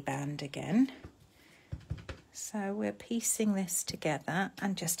fancy belly band again. So we're piecing this together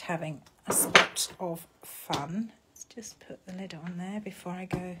and just having a spot of fun. Let's just put the lid on there before I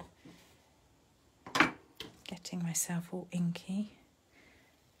go getting myself all inky.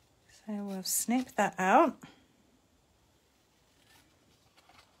 So we'll snip that out.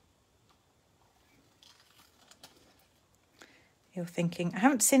 You're thinking, I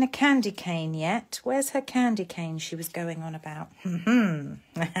haven't seen a candy cane yet. Where's her candy cane she was going on about?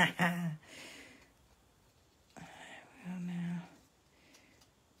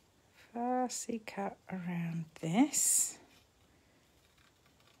 fussy cut around this.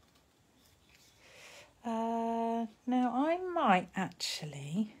 Now I might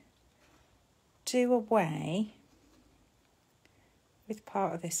actually do away with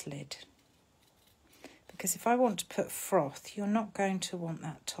part of this lid, because if I want to put froth, you're not going to want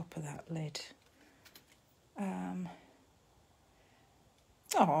that top of that lid.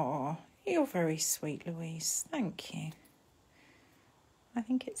 Oh, you're very sweet, Louise. Thank you. I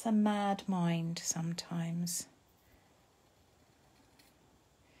think it's a mad mind sometimes.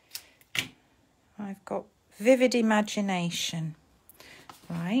 I've got vivid imagination.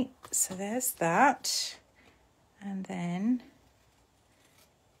 Right, so there's that. And then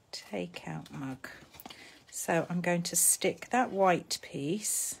take out mug. So I'm going to stick that white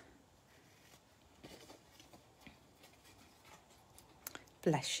piece.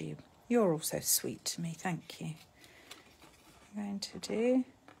 Bless you. You're also sweet to me, thank you. I'm going to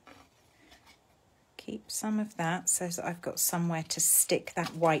keep some of that so that I've got somewhere to stick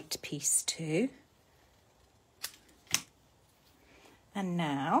that white piece to. And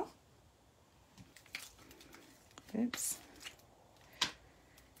now, oops,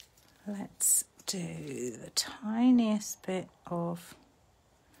 let's do the tiniest bit of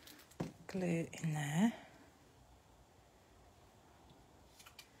glue in there.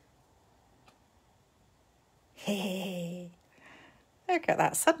 Hey, look at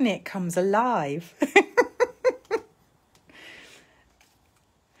that, suddenly it comes alive.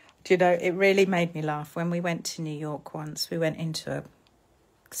 Do you know, it really made me laugh when we went to New York once. We went into a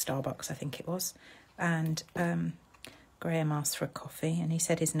Starbucks, I think it was, and Graham asked for a coffee and he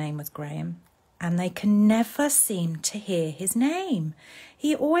said his name was Graham, and they can never seem to hear his name.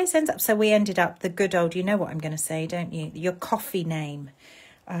 He always ends up, so we ended up the good old, you know what I'm going to say, don't you, your coffee name.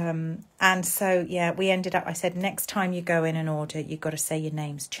 And so yeah, we ended up, I said, next time you go in and order, you've got to say your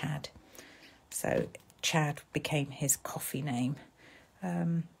name's Chad. So Chad became his coffee name.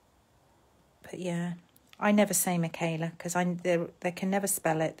 But yeah, I never say Michaela because they can never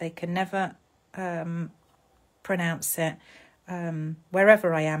spell it. They can never pronounce it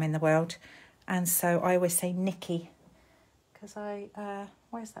wherever I am in the world. And so I always say Nikki because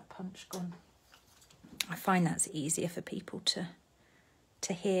where's that punch gone? I find that's easier for people to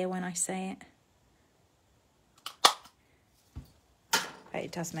hear when I say it. But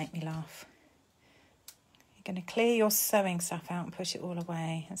it does make me laugh. You're going to clear your sewing stuff out and put it all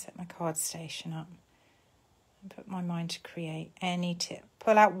away and set my card station up. And put my mind to create any tip.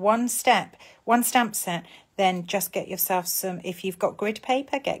 Pull out one stamp set, then just get yourself some, if you've got grid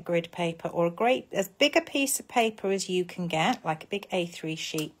paper, get grid paper, or as big a piece of paper as you can get, like a big A3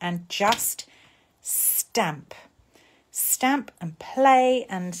 sheet, and just stamp. Stamp and play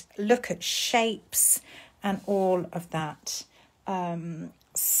and look at shapes and all of that.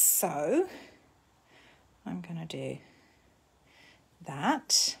 So I'm going to do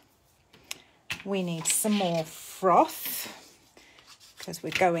that. We need some more froth because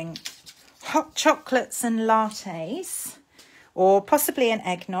we're going hot chocolates and lattes, or possibly an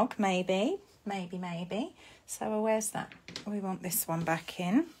eggnog, maybe. So where's that? We want this one back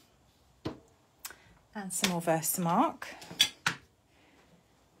in. And some more Versamark.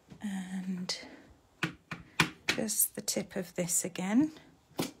 And just the tip of this again.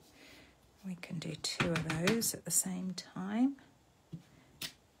 We can do 2 of those at the same time.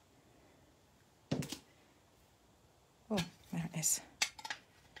 Oh, there it is.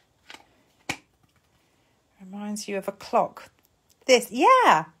 Reminds you of a clock. This,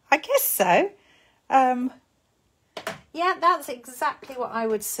 yeah, I guess so. Yeah, that's exactly what I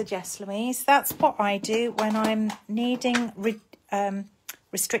would suggest, Louise. That's what I do when I'm needing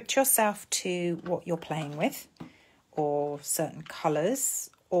restrict yourself to what you're playing with, or certain colours,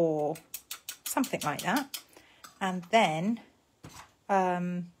 or something like that. And then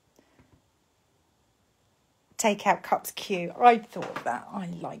take out cups Q. I thought that. I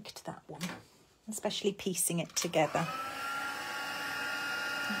liked that one, especially piecing it together.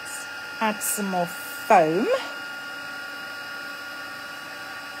 Let's add some more foam.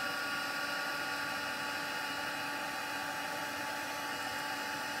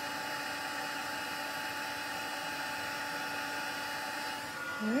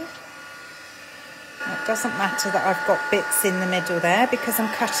 It doesn't matter that I've got bits in the middle there because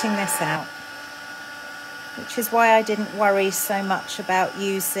I'm cutting this out, which is why I didn't worry so much about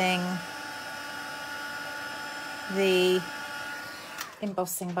using the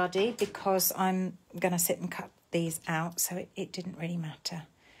embossing buddy, because I'm going to sit and cut these out, so it didn't really matter.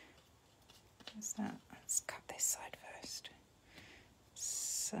 What's that? Let's cut this side first.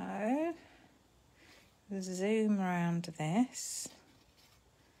 So zoom around this.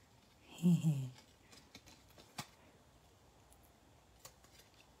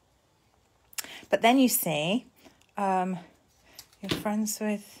 But then you see, you're friends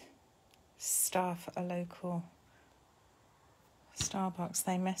with staff at a local Starbucks.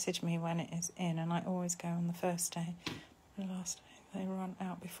 They message me when it is in, and I always go on the first day. The last day they run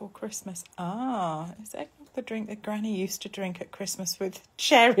out before Christmas. Ah, is that the drink that Granny used to drink at Christmas with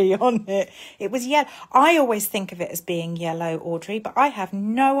cherry on it? It was yellow. I always think of it as being yellow, Audrey, but I have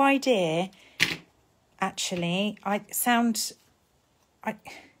no idea. Actually, look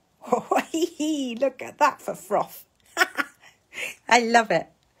at that for froth. I love it.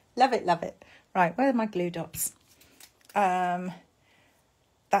 Love it, love it. Right, where are my glue dots?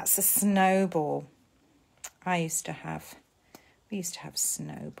 That's a snowball. We used to have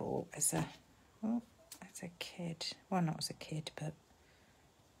snowball as a kid. Well, not as a kid, but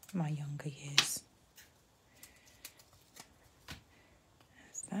my younger years.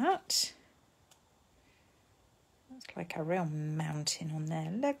 There's that. Looks like a real mountain on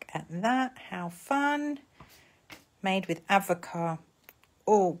there. Look at that. How fun. Made with avocado.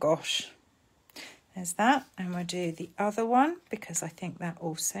 Oh, gosh. There's that. And we'll do the other one because I think that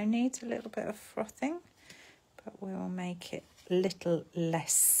also needs a little bit of frothing. But we'll make it a little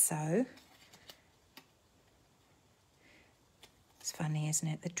less so. It's funny, isn't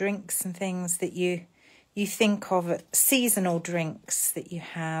it? The drinks and things that you think of, seasonal drinks that you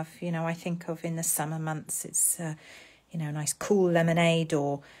have. You know, I think of in the summer months, it's, you know, nice cool lemonade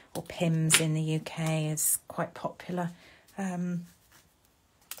or Pimm's in the UK is quite popular. And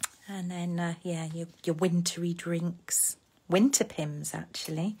then, yeah, your wintry drinks. Winter Pimm's,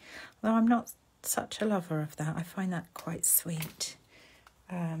 actually. Although I'm not such a lover of that. I find that quite sweet.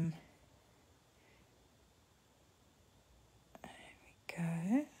 There we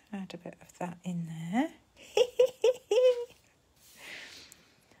go. Add a bit of that in there.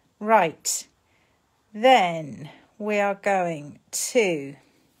 Right. Then we are going to...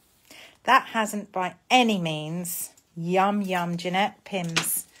 That hasn't by any means... Yum, yum, Jeanette,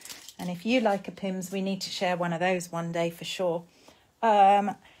 Pimm's. And if you like a Pimm's, we need to share one of those one day for sure.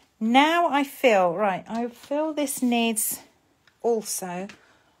 Now I feel this needs also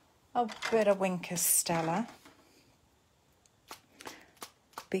a bit of Winker Stella.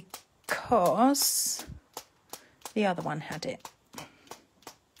 Because the other one had it.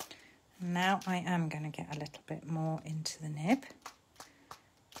 Now I am going to get a little bit more into the nib.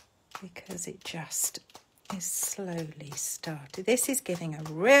 Because it just is slowly started. This is giving a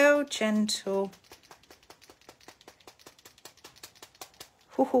real gentle...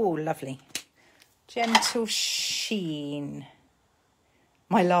 Oh, lovely. Gentle sheen.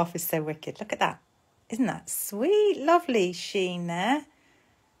 My laugh is so wicked. Look at that. Isn't that sweet? Lovely sheen there.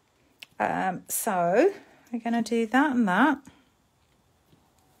 So we're going to do that and that.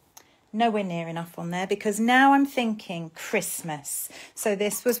 Nowhere near enough on there because now I'm thinking Christmas. So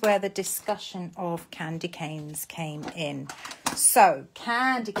this was where the discussion of candy canes came in. So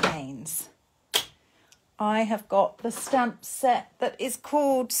candy canes. I have got the stamp set that is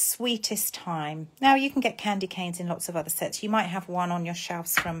called Sweetest Time. Now you can get candy canes in lots of other sets. You might have one on your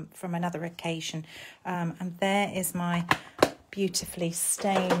shelves from another occasion. And there is my beautifully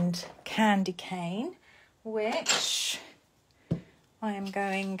stained candy cane, which I am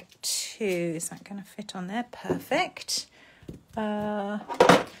going to... Is that going to fit on there? Perfect.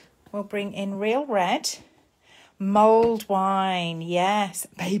 We'll bring in real red. Mulled wine, yes.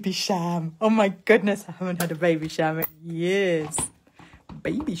 Baby sham. Oh my goodness, I haven't had a baby sham in years.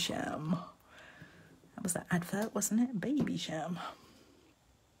 Baby sham. That was that advert, wasn't it? Baby sham.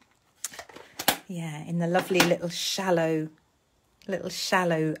 Yeah, in the lovely little shallow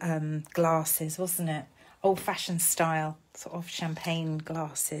glasses, wasn't it? Old-fashioned style, sort of champagne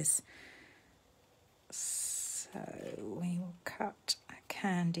glasses. So we will cut a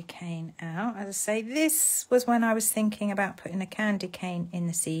candy cane out. As I say, this was when I was thinking about putting a candy cane in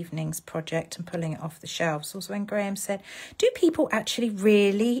this evening's project and pulling it off the shelves. Also when Graham said, do people actually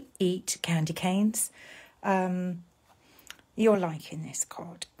really eat candy canes? You're liking this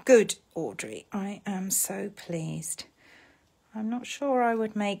card. Good, Audrey. I am so pleased. I'm not sure I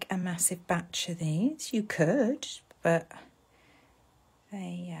would make a massive batch of these. You could, but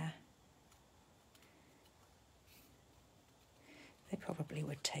they probably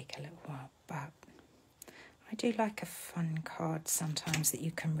would take a little while. But I do like a fun card sometimes that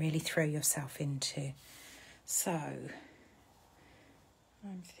you can really throw yourself into. So I'm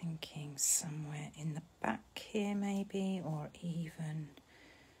thinking somewhere in the back here maybe, or even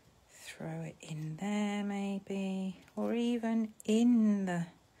throw it in there maybe, or even in the...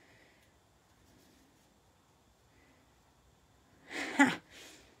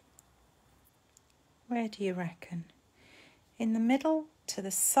 Where do you reckon? In the middle, to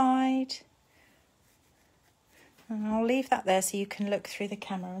the side. And I'll leave that there so you can look through the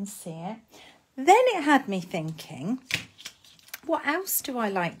camera and see it. Then it had me thinking, what else do I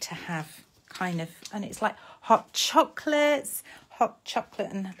like to have? Kind of, and it's like hot chocolate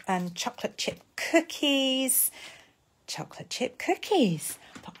and chocolate chip cookies. Chocolate chip cookies.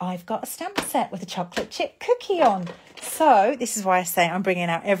 But I've got a stamp set with a chocolate chip cookie on. So this is why I say I'm bringing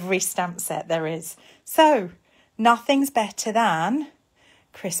out every stamp set there is. So nothing's better than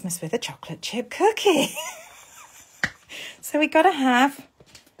Christmas with a chocolate chip cookie. So we got to have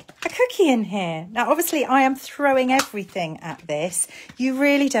a cookie in here. Now, obviously, I am throwing everything at this. You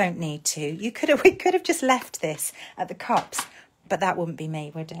really don't need to. We could have just left this at the cups, but that wouldn't be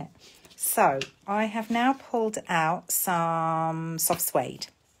me, would it? So I have now pulled out some soft suede.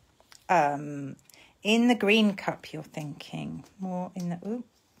 In the green cup, you're thinking more in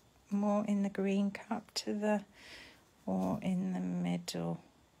the green cup or in the middle.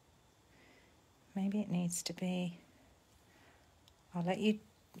 Maybe it needs to be. I'll let you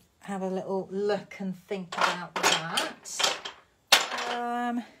have a little look and think about that.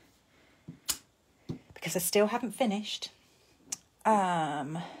 Because I still haven't finished.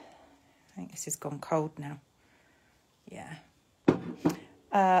 I think this has gone cold now. Yeah.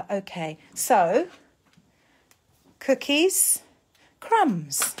 Okay, so cookies,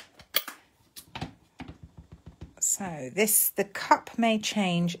 crumbs. So the cup may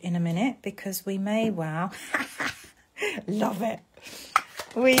change in a minute because we may well, love it.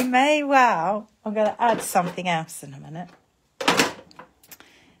 We may well, I'm going to add something else in a minute.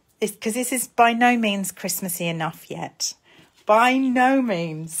 It's because this is by no means Christmassy enough yet. By no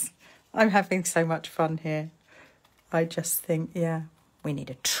means. I'm having so much fun here. I just think, yeah, we need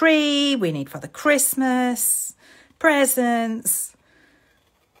a tree. We need Father Christmas, presents,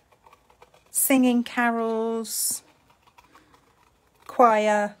 singing carols,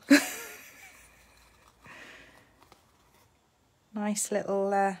 choir. Nice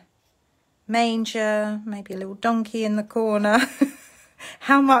little manger, maybe a little donkey in the corner.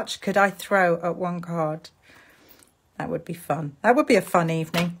 How much could I throw at one card? That would be fun. That would be a fun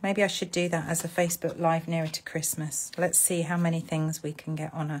evening. Maybe I should do that as a Facebook Live nearer to Christmas. Let's see how many things we can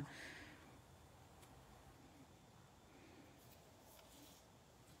get on a...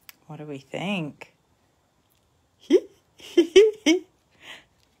 What do we think?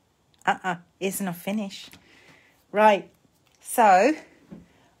 Isn't a finish. Right. So,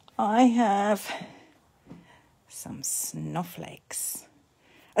 I have some snowflakes.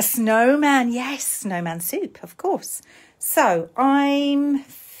 A snowman, yes, snowman soup, of course. So, I'm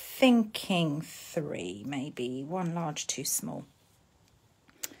thinking 3, maybe. 1 large, 2 small.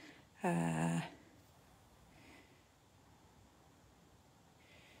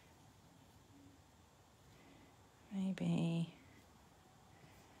 Maybe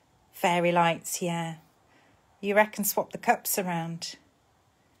fairy lights, yeah. You reckon swap the cups around?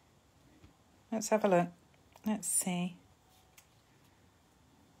 Let's have a look. Let's see.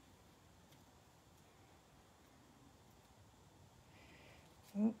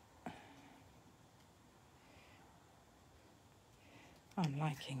 Ooh. I'm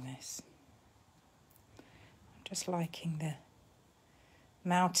liking this. I'm just liking the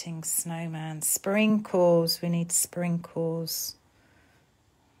melting snowman. Sprinkles. We need sprinkles.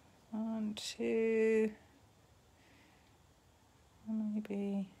 1, 2...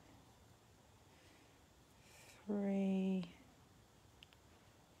 maybe 3.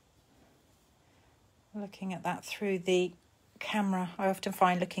 Looking at that through the camera, I often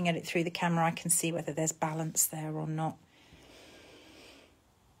find looking at it through the camera I can see whether there's balance there or not.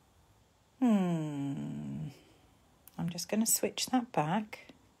 I'm just going to switch that back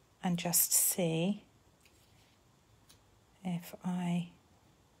and just see if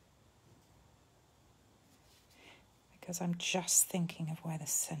because I'm just thinking of where the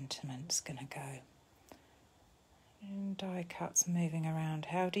sentiment's going to go. And die cuts moving around.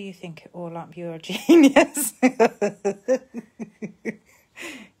 How do you think it all up? You're a genius.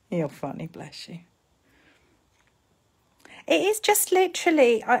 You're funny, bless you. It is just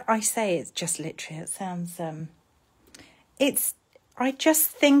literally, I say it's just literally, it sounds, I just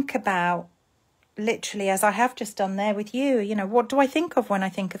think about literally as I have just done there with you, you know, what do I think of when I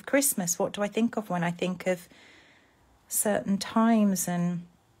think of Christmas? What do I think of when I think of certain times? And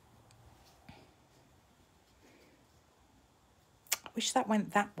I wish that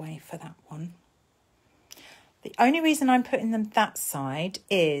went that way for that one. The only reason I'm putting them that side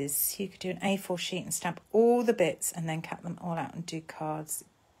is you could do an A4 sheet and stamp all the bits and then cut them all out and do cards.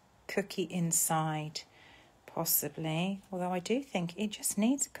 Cookie inside, possibly. Although I do think it just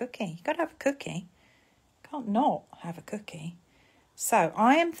needs a cookie. You've got to have a cookie. can't not have a cookie. So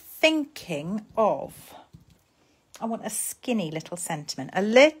I am thinking of, I want a skinny little sentiment, a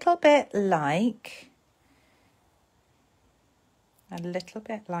little bit like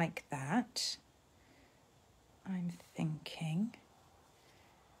that. I'm thinking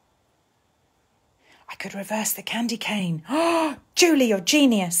I could reverse the candy cane. Oh, Julie, you're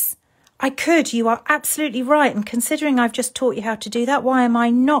genius. I could. You are absolutely right. And considering I've just taught you how to do that, why am I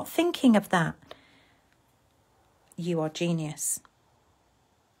not thinking of that? You are genius.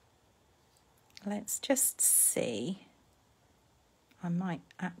 Let's just see. I might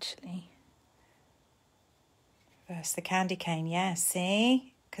actually reverse the candy cane. Yeah,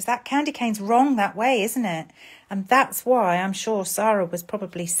 see? Because that candy cane's wrong that way, isn't it? And that's why I'm sure Sarah was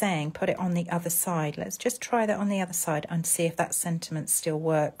probably saying put it on the other side. Let's just try that on the other side and see if that sentiment still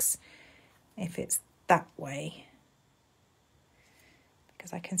works. If it's that way.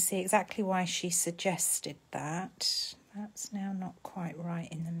 Because I can see exactly why she suggested that. That's now not quite right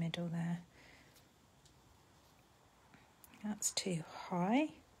in the middle there. That's too high.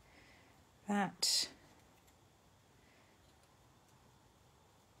 That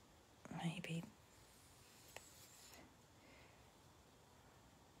maybe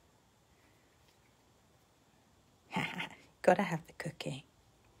gotta have the cookie.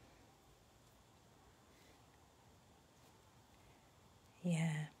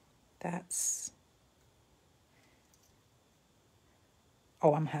 Yeah, that's...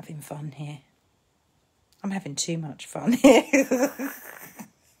 Oh, I'm having fun here. I'm having too much fun here.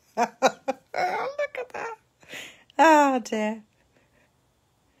 Oh, look at that. Oh, dear.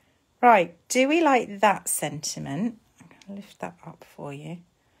 Right, do we like that sentiment? I'm going to lift that up for you.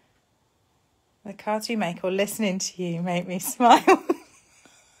 The cards you make or listening to you make me smile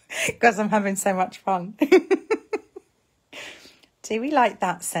because I'm having so much fun. Do we like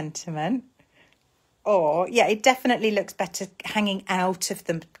that sentiment? Or, yeah, it definitely looks better hanging out of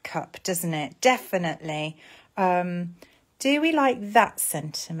the cup, doesn't it? Definitely. Do we like that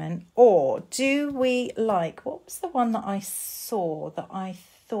sentiment? Or do we like, what was the one that I saw that I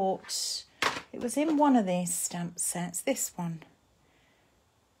thought, it was in one of these stamp sets, this one.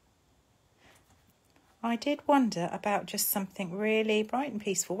 I did wonder about just something really bright and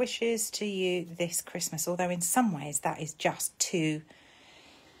peaceful. Wishes to you this Christmas, although in some ways that is just too...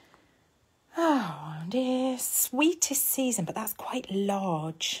 Oh, dear, sweetest season, but that's quite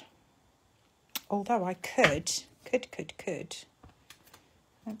large. Although I could.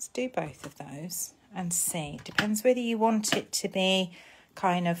 Let's do both of those and see. Depends whether you want it to be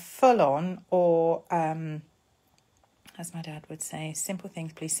kind of full on or, as my dad would say, simple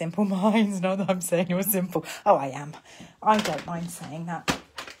things, please, simple minds. Not that I'm saying you're simple. Oh, I am. I don't mind saying that.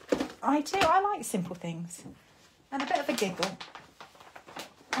 I do. I like simple things. And a bit of a giggle.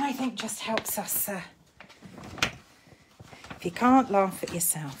 I think just helps us, if you can't laugh at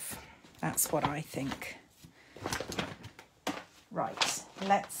yourself, that's what I think. Right,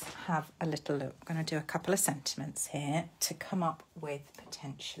 let's have a little look. I'm going to do a couple of sentiments here to come up with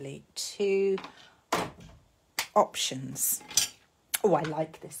potentially 2 options. Oh, I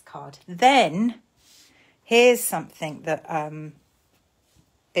like this card. Then, here's something that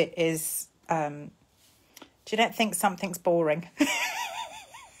it is, do you not think something's boring?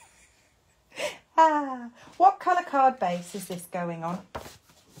 What colour card base is this going on?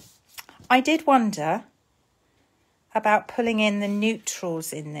 I did wonder about pulling in the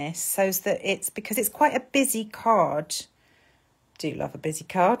neutrals in this so that it's, because it's quite a busy card. Do love a busy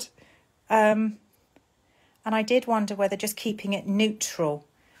card. And I did wonder whether just keeping it neutral.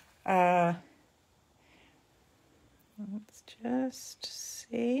 Let's just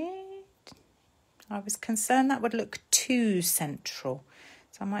see. I was concerned that would look too central.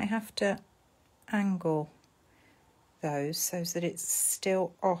 So I might have to angle those so that it's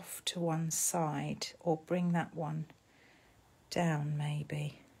still off to one side, or bring that one down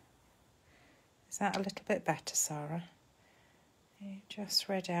maybe. Is that a little bit better, Sarah? You just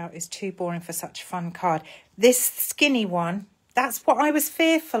read out is too boring for such a fun card. This skinny one, that's what I was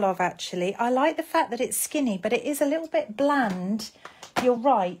fearful of actually. I like the fact that it's skinny, but it is a little bit bland. You're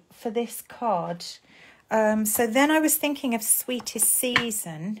right, for this card. So then I was thinking of Sweetest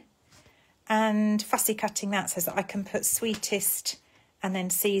Season and fussy cutting that so that I can put Sweetest and then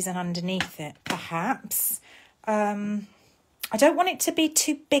Season underneath it, perhaps. I don't want it to be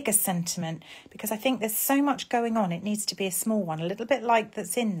too big a sentiment because I think there's so much going on. It needs to be a small one, a little bit like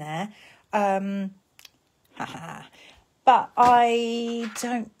that's in there. But I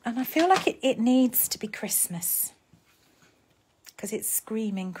don't, and I feel like it needs to be Christmas because it's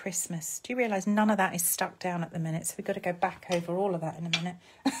screaming Christmas. Do you realise none of that is stuck down at the minute? So we've got to go back over all of that in a minute.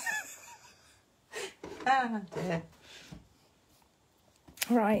 Dear.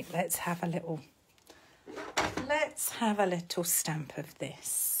 Right, let's have a little stamp of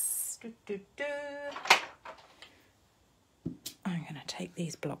this. I'm going to take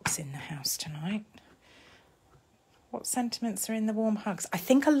these blocks in the house tonight. What sentiments are in the warm hugs? I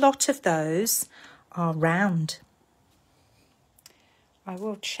think a lot of those are round. I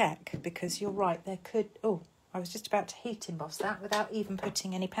will check, because you're right, there could... Oh, I was just about to heat emboss that without even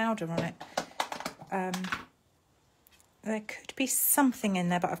putting any powder on it. There could be something in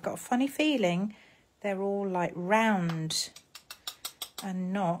there, but I've got a funny feeling they're all like round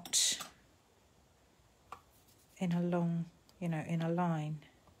and not in a long, you know, in a line.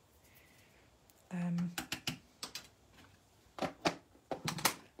 There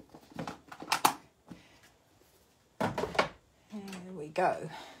we go.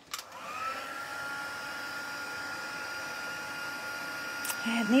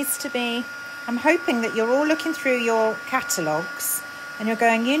 Yeah, it needs to be... I'm hoping that you're all looking through your catalogues and you're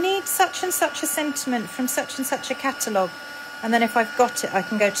going, you need such and such a sentiment from such and such a catalogue. And then if I've got it, I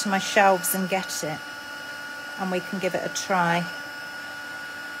can go to my shelves and get it. And we can give it a try.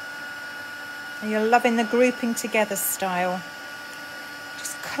 And you're loving the grouping together style.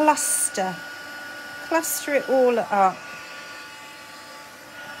 Just cluster it all up.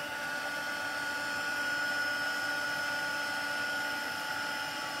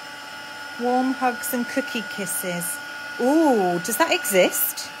 Warm hugs and cookie kisses. Ooh, does that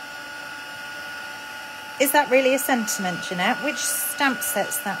exist? Is that really a sentiment, Jeanette? Which stamp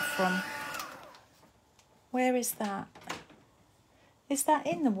set's that from? Where is that? Is that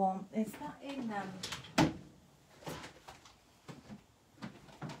in the warm? Is that in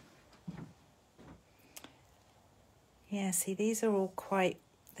Yeah, see, these are all quite...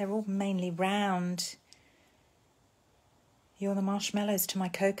 They're all mainly round. You're the marshmallows to my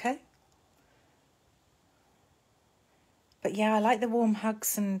cocoa. But yeah, I like the warm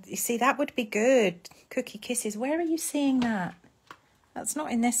hugs, and you see, that would be good. Cookie kisses. Where are you seeing that? That's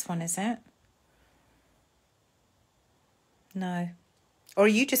not in this one, is it? No. Or are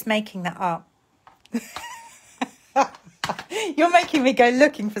you just making that up? You're making me go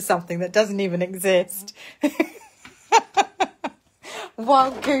looking for something that doesn't even exist.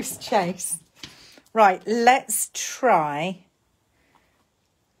 Wild goose chase. Right, let's try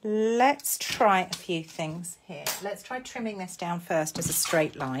a few things here. Let's try trimming this down first as a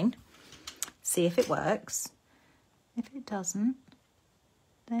straight line. See if it works. If it doesn't,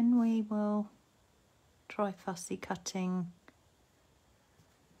 then we will try fussy cutting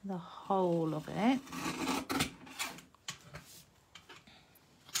the whole of it.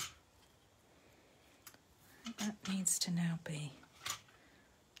 That needs to now be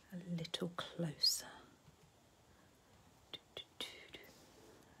a little closer.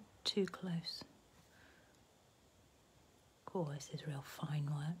 Too close. Oh, this is real fine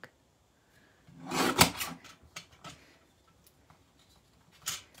work.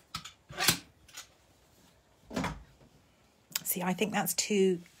 See, I think that's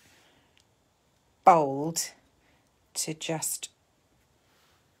too bold to just...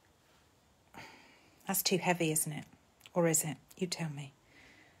 That's too heavy, isn't it? Or is it? You tell me.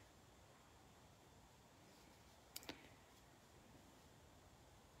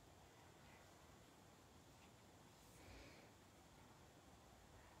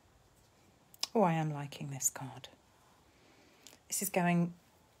 Oh, I am liking this card. This is going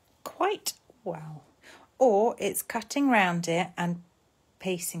quite well. Or it's cutting round it and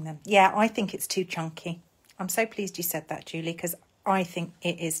piecing them. Yeah, I think it's too chunky. I'm so pleased you said that, Julie, because I think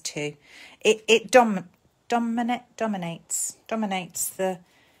it is too. It dominates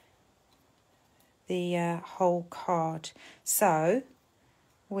the whole card. So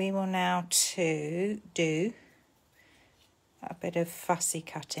we will now do a bit of fussy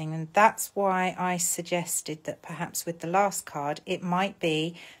cutting, and that's why I suggested that perhaps with the last card it might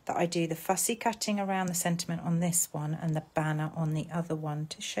be that I do the fussy cutting around the sentiment on this one and the banner on the other one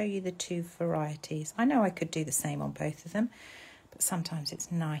to show you the two varieties. I know I could do the same on both of them, but sometimes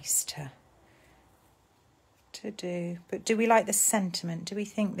it's nice to do. But do we like the sentiment? Do we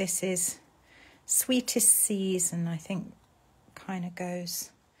think this is sweetest season? I think kind of goes,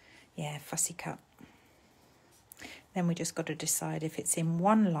 yeah, fussy cut. Then we just got to decide if it's in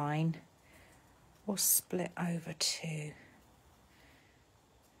one line or split over two.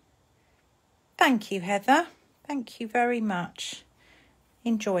 Thank you, Heather. Thank you very much.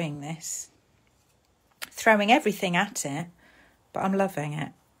 Enjoying this. Throwing everything at it, but I'm loving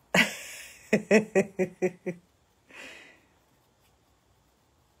it.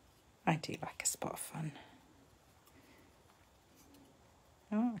 I do like a spot of fun.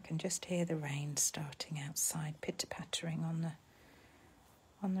 Oh, I can just hear the rain starting outside, pitter-pattering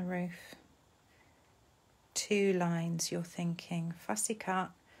on the roof. 2 lines you're thinking, fussy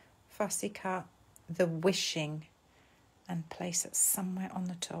cut, the wishing, and place it somewhere on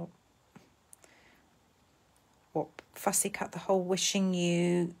the top. Or fussy cut the whole wishing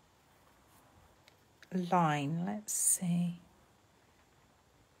you line. Let's see.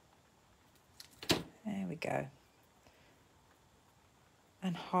 There we go.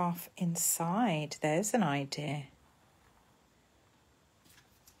 And half inside. There's an idea.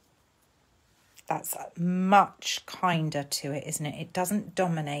 That's much kinder to it, isn't it? It doesn't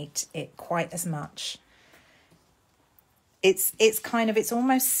dominate it quite as much. It's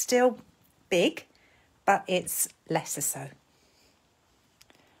almost still big, but it's lesser so.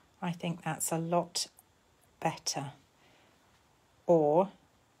 I think that's a lot better. Or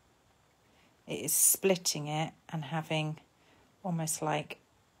it is splitting it and having almost like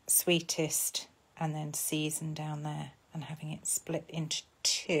sweetest and then season down there and having it split into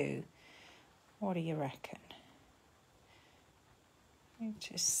 2. What do you reckon?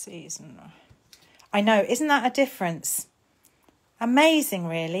 Just season. I know, isn't that a difference? Amazing,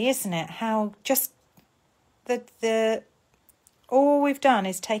 really, isn't it? How just the all we've done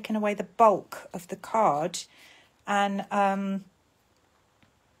is taken away the bulk of the card, and why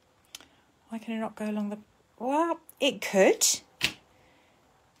can it not go along the? Well, it could.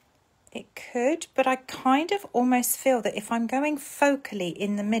 It could, but I kind of almost feel that if I'm going focally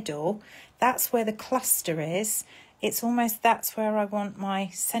in the middle, that's where the cluster is. It's almost that's where I want my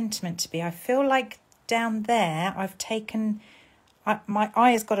sentiment to be. I feel like down there I've taken... my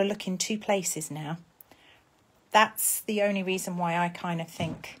eye has got to look in 2 places now. That's the only reason why I kind of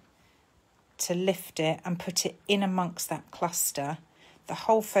think to lift it and put it in amongst that cluster. The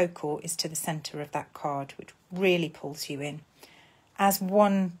whole focal is to the centre of that card, which really pulls you in. As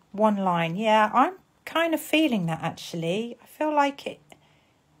one line. Yeah, I'm kind of feeling that actually. I feel like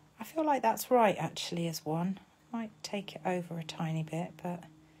that's right actually as one. Might take it over a tiny bit, but...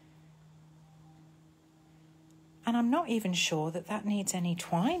 And I'm not even sure that needs any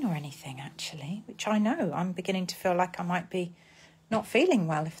twine or anything actually, which I know I'm beginning to feel like I might be not feeling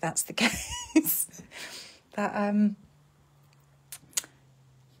well if that's the case. But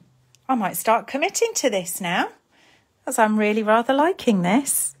I might start committing to this now. Because I'm really rather liking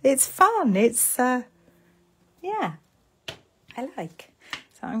this. It's fun. It's, yeah, I like.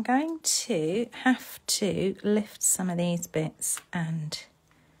 So I'm going to have to lift some of these bits and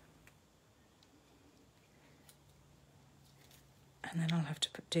then I'll have to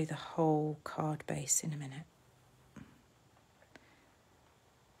do the whole card base in a minute.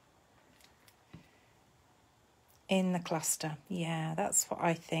 In the cluster, yeah, that's what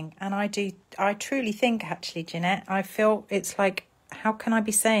I think. And I truly think actually, Jeanette, I feel it's like, how can I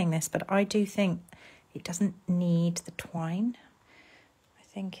be saying this? But I do think it doesn't need the twine. I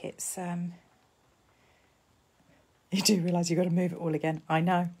think it's, you do realise you've got to move it all again. I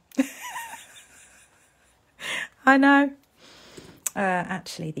know. I know.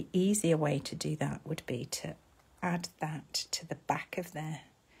 Actually, the easier way to do that would be to add that to the back of there.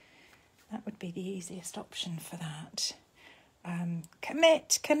 That would be the easiest option for that.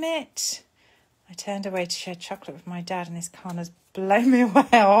 Commit. I turned away to share chocolate with my dad and this corner's blown me away.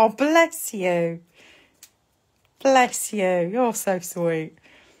 Oh, bless you. Bless you. You're so sweet.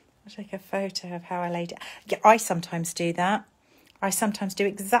 I'll take a photo of how I laid it. Yeah, I sometimes do that. I sometimes do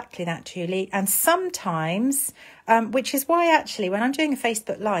exactly that, Julie. And sometimes, which is why actually when I'm doing a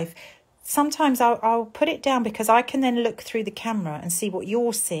Facebook Live, sometimes I'll put it down because I can then look through the camera and see what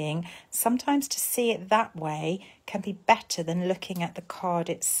you're seeing. Sometimes to see it that way can be better than looking at the card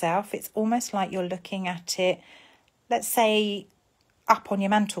itself. It's almost like you're looking at it, let's say, up on your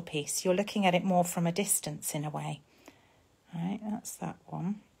mantelpiece. You're looking at it more from a distance in a way. All right, that's that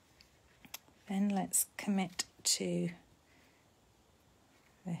one. Then let's commit to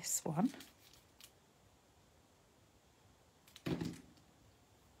this one.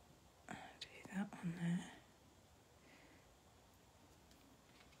 That one there.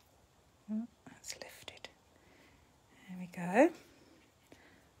 Oh, that's lifted. There we go.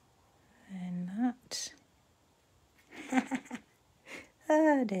 And that.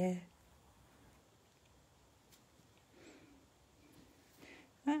 Oh dear.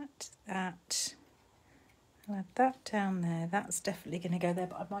 That. I'll add that down there. That's definitely going to go there,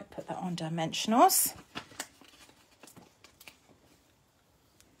 but I might put that on dimensionals.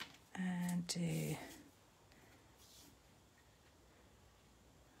 And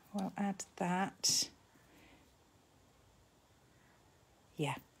we'll add that.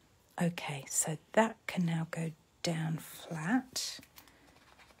 Yeah, okay, so that can now go down flat.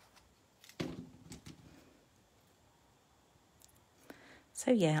 So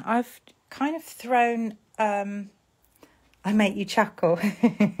yeah, I've kind of thrown, I make you chuckle.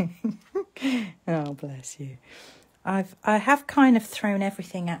 Oh, bless you. I have kind of thrown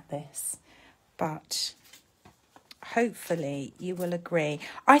everything at this, but hopefully you will agree.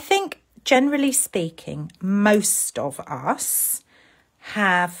 I think, generally speaking, most of us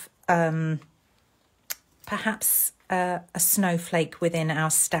have perhaps a snowflake within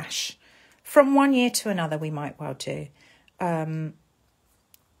our stash. From one year to another, we might well do.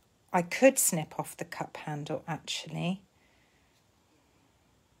 I could snip off the cup handle, actually.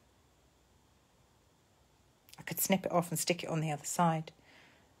 I could snip it off and stick it on the other side.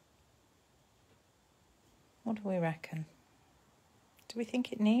 What do we reckon? Do we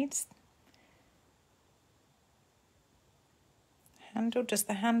think it needs handle? Does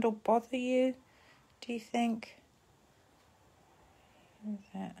the handle bother you, do you think? Is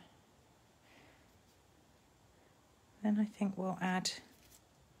it? Then I think we'll add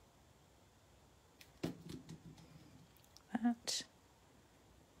that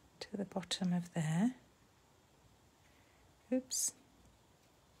to the bottom of there. Oops.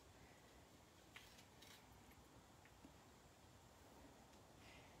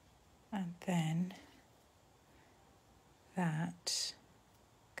 And then that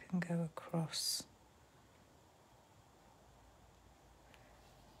can go across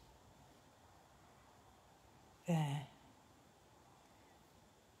there.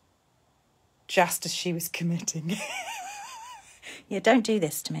 Just as she was committing. Yeah, don't do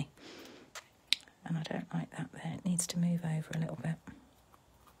this to me. And I don't like that there. It needs to move over a little bit.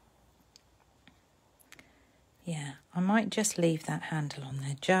 Yeah, I might just leave that handle on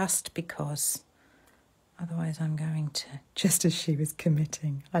there just because otherwise I'm going to, just as she was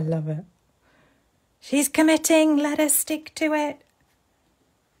committing. I love it. She's committing, let her stick to it.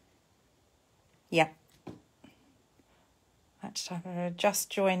 Yeah. That's just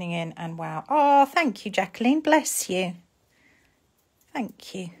joining in and wow. Oh, thank you, Jacqueline. Bless you.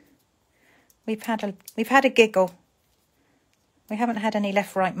 Thank you. We've had a giggle. We haven't had any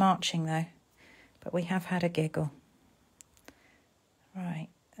left-right marching though, but we have had a giggle. Right,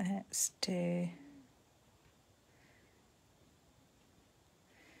 let's do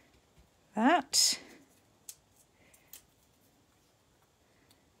that.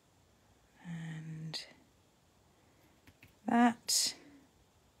 And that.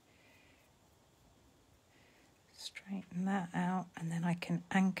 Straighten that out, and then I can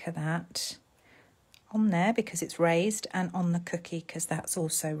anchor that on there because it's raised, and on the cookie because that's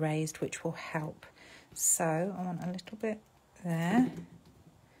also raised, which will help. So I want a little bit there,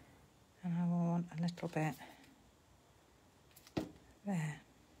 and I will want a little bit there.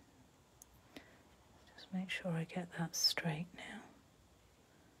 Just make sure I get that straight now.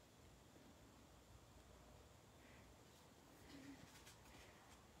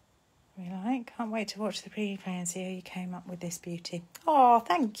 Can't wait to watch the replay and see how you came up with this beauty. Oh,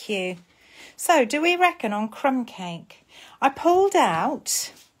 thank you. So, do we reckon on crumb cake? I pulled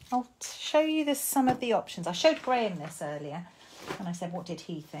out, I'll show you some of the options. I showed Graham this earlier, and I said, what did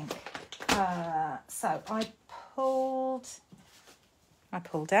he think? So, I pulled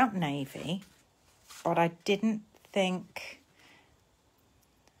out navy, but I didn't think...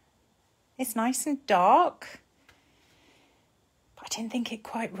 It's nice and dark, but I didn't think it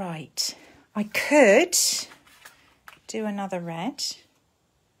quite right. I could do another red.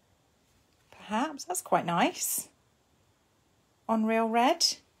 Perhaps that's quite nice. On real red.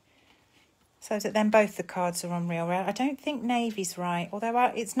 So that then both the cards are on real red. I don't think navy's right.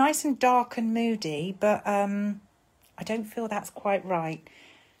 Although it's nice and dark and moody, but I don't feel that's quite right.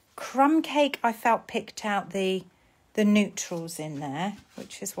 Crumb cake, I felt picked out the neutrals in there,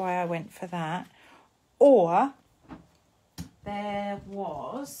 which is why I went for that. Or there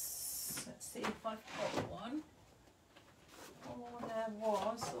was... Let's see if I've got one. Or there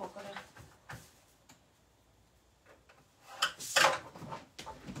was... Oh, I've got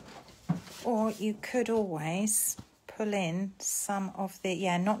to... Or you could always pull in some of the...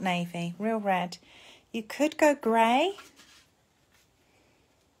 Yeah, not navy, real red. You could go grey.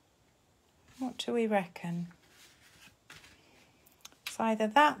 What do we reckon? It's either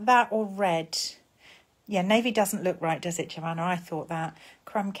that or red. Yeah, navy doesn't look right, does it, Joanna? I thought that.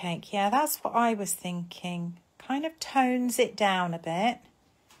 Crumb cake, yeah, that's what I was thinking. Kind of tones it down a bit.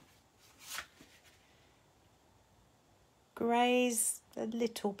 Grey's a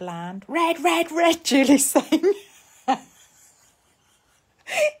little bland. Red, red, red, Julie's saying.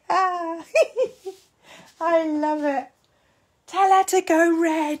 Ah, I love it. Tell her to go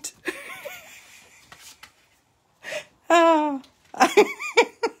red. Oh.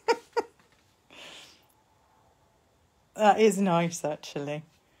 That is nice, actually.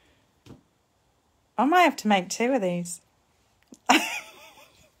 I might have to make 2 of these.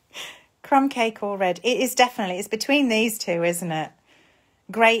 Crumb cake or red? It is definitely, it's between these 2, isn't it?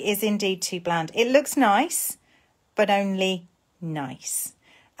 Grey is indeed too bland. It looks nice, but only nice.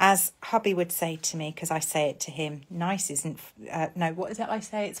 As hubby would say to me, because I say it to him, nice isn't, no, what is it I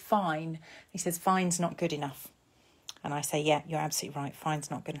say? It's fine. He says, fine's not good enough. And I say, yeah, you're absolutely right. Fine's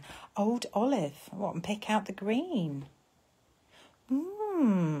not good enough. Old olive. What, and pick out the green.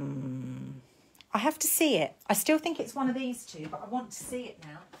 I have to see it. I still think it's one of these 2, but I want to see it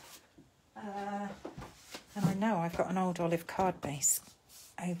now. And I know I've got an old olive card base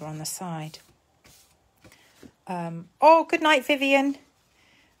over on the side. Oh, good night, Vivian.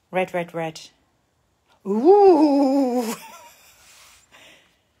 Red, red, red. Ooh.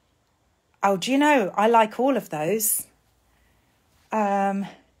 Oh, do you know, I like all of those. Red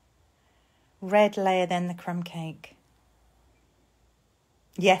layer, then the crumb cake.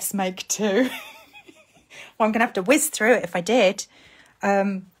 Yes, make 2. Well, I'm going to have to whiz through it if I did.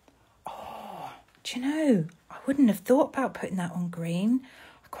 Oh, do you know, I wouldn't have thought about putting that on green.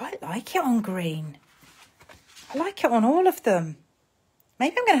 I quite like it on green. I like it on all of them.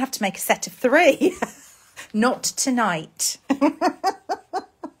 Maybe I'm going to have to make a set of 3. Not tonight.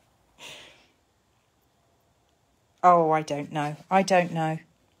 Oh, I don't know. I don't know.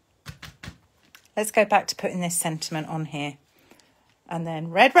 Let's go back to putting this sentiment on here. And then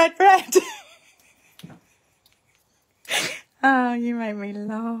red, red, red. Oh, you make me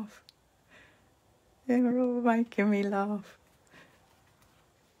laugh. You're all making me laugh.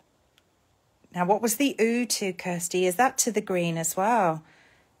 Now, what was the ooh to, Kirsty? Is that to the green as well?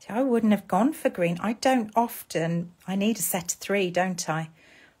 See, I wouldn't have gone for green. I don't often. I need a set of 3, don't I?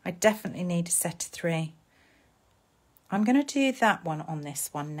 I definitely need a set of 3. I'm going to do that one on this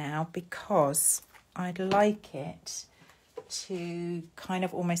one now because I'd like it to kind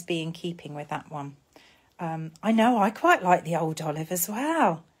of almost be in keeping with that one. I know I quite like the old olive as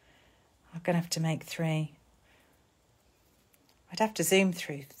well. I'm going to have to make 3. I'd have to zoom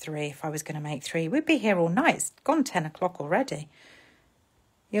through 3 if I was going to make 3. We'd be here all night. It's gone 10 o'clock already.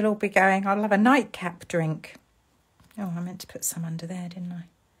 You'll all be going, I'll have a nightcap drink. Oh, I meant to put some under there, didn't I?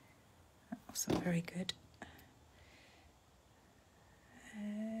 That wasn't very good.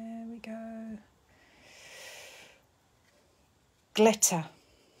 There we go. Glitter.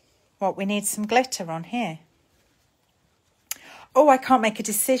 What, we need some glitter on here. Oh, I can't make a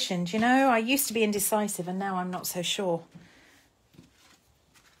decision. Do you know, I used to be indecisive and now I'm not so sure.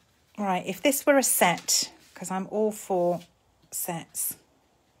 Right, if this were a set, because I'm all for sets,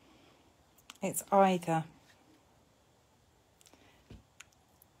 it's either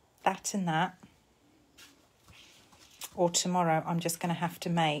that and that, or tomorrow I'm just going to have to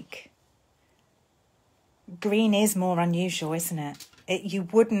make... Green is more unusual, isn't it? You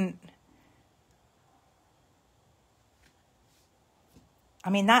wouldn't... I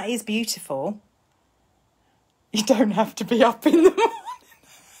mean, that is beautiful. You don't have to be up in the morning.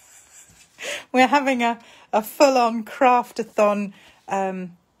 We're having a full-on craft-a-thon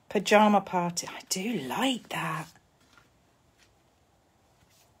pyjama party. I do like that.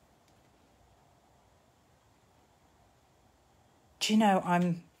 Do you know,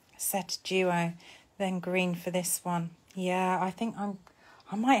 I'm set duo, then green for this one. Yeah, I think I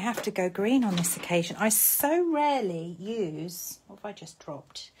might have to go green on this occasion. I so rarely use... What have I just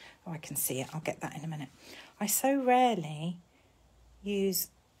dropped? Oh, I can see it. I'll get that in a minute. I so rarely use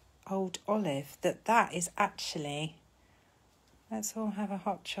old olive that is actually... Let's all have a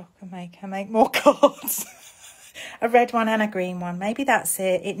hot chocolate maker. Make more cards. A red one and a green one. Maybe that's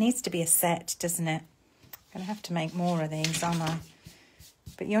it. It needs to be a set, doesn't it? I'm going to have to make more of these, aren't I?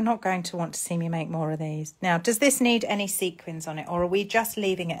 But you're not going to want to see me make more of these. Now, does this need any sequins on it, or are we just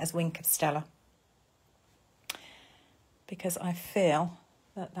leaving it as Wink of Stella? Because I feel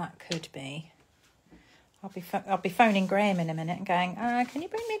that could be. I'll be phoning Graham in a minute and going, can you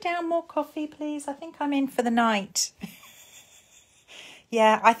bring me down more coffee, please? I think I'm in for the night.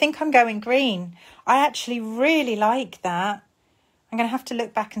 Yeah, I think I'm going green. I actually really like that. I'm going to have to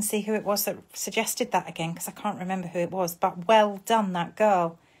look back and see who it was that suggested that again, because I can't remember who it was. But well done, that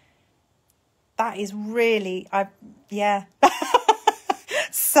girl. That is really... yeah.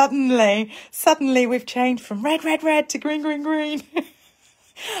 Suddenly we've changed from red, red, red to green, green, green.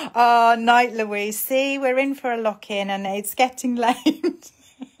 Oh, night, Louise. See, we're in for a lock-in and it's getting late.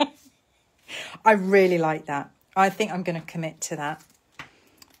 I really like that. I think I'm going to commit to that.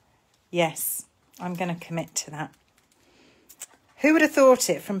 Yes, I'm going to commit to that. Who would have thought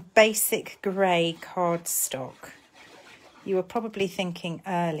it from basic grey cardstock? You were probably thinking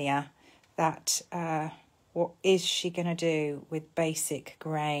earlier that What is she going to do with basic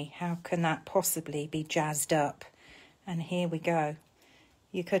grey? How can that possibly be jazzed up? And here we go.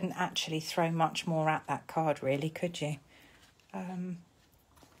 You couldn't actually throw much more at that card, really, could you?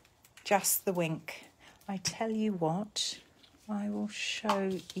 Just the wink. I tell you what, I will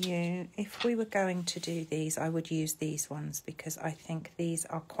show you. If we were going to do these, I would use these ones because I think these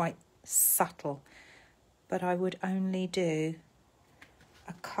are quite subtle. But I would only do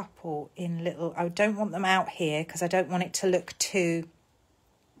a couple in little... I don't want them out here because I don't want it to look too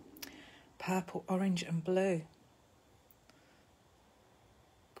purple, orange and blue.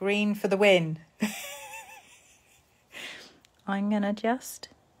 Green for the win. I'm going to just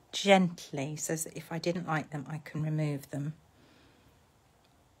gently, so that if I didn't like them, I can remove them.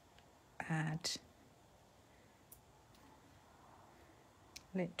 Add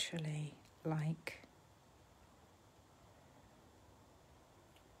literally like...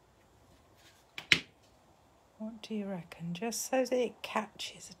 What do you reckon? Just so that it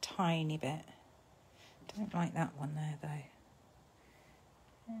catches a tiny bit. Don't like that one there though.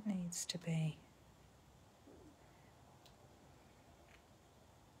 It needs to be.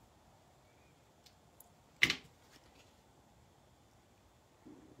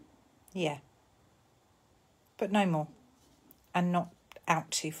 Yeah. But no more. And not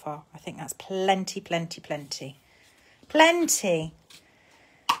out too far. I think that's plenty, plenty, plenty. Plenty.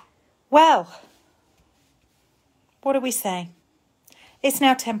 Well, what do we say? It's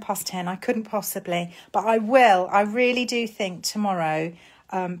now 10:10. I couldn't possibly, but I will. I really do think tomorrow,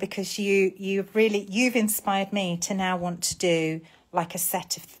 because you've inspired me to now want to do like a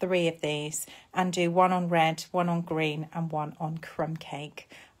set of 3 of these and do one on red, one on green and one on crumb cake.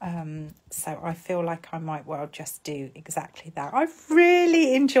 So I feel like I might well just do exactly that. I've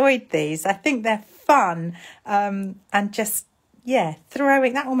really enjoyed these. I think they're fun. And just, yeah,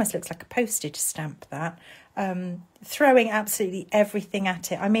 throwing, that almost looks like a postage stamp, that. Throwing absolutely everything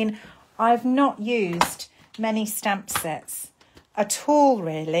at it. I mean, I've not used many stamp sets at all,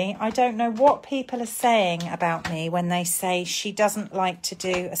 really. I don't know what people are saying about me when they say she doesn't like to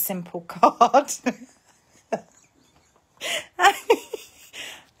do a simple card.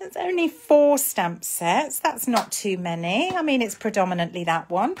 There's only 4 stamp sets. That's not too many. I mean, it's predominantly that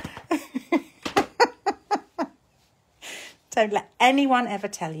one. Don't let anyone ever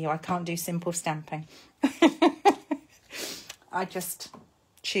tell you I can't do simple stamping. I just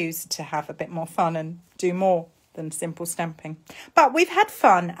choose to have a bit more fun and do more than simple stamping. But we've had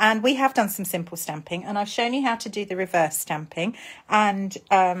fun and we have done some simple stamping and I've shown you how to do the reverse stamping, and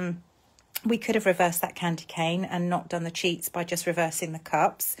we could have reversed that candy cane and not done the cheats by just reversing the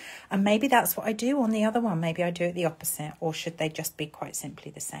cups. And maybe that's what I do on the other one. Maybe I do it the opposite, or should they just be quite simply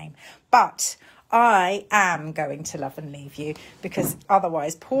the same? But I am going to love and leave you, because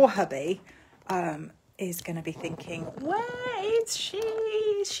otherwise poor hubby is going to be thinking, where is she?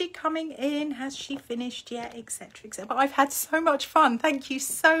 Is she coming in? Has she finished yet? Etc, etc. But I've had so much fun. Thank you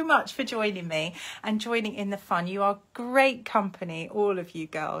so much for joining me and joining in the fun. You are great company, all of you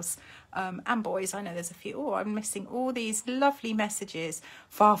girls. And boys, I know there's a few. Oh, I'm missing all these lovely messages.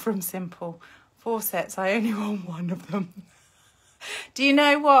 Far from simple. 4 sets, I only want 1 of them. Do you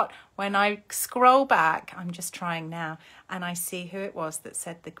know what? When I scroll back, I'm just trying now, and I see who it was that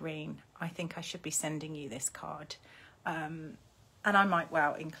said the green. I think I should be sending you this card. And I might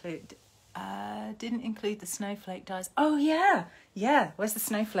well include, didn't include the snowflake dies. Oh yeah, yeah, where's the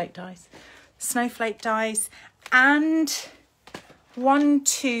snowflake dies? Snowflake dies, and 1,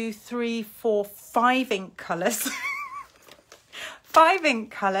 2, 3, 4, 5 ink colours. 5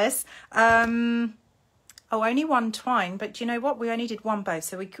 ink colours. Oh, only 1 twine, but do you know what? We only did 1 bow,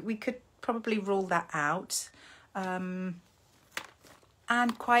 so we could probably rule that out. And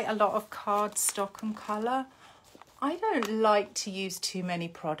quite a lot of cardstock and colour. I don't like to use too many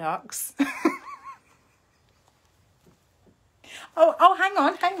products. oh, hang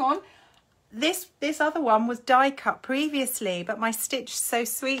on. This other one was die cut previously, but my stitched so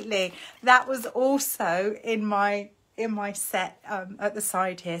sweetly. That was also in my set at the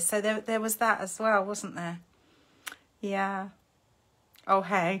side here. So there was that as well, wasn't there? Yeah. Oh,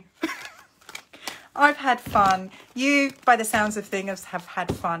 hey. I've had fun. You, by the sounds of things, have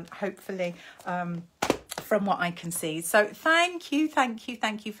had fun, hopefully, from what I can see. So thank you,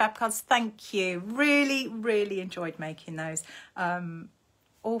 Fab Cards. Thank you. Really, really enjoyed making those.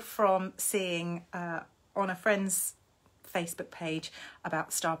 All from seeing on a friend's Facebook page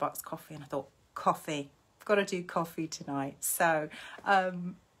about Starbucks coffee. And I thought, coffee. Got to do coffee tonight. So I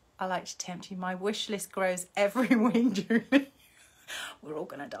like to tempt you. My wish list grows every week, Julie. We're all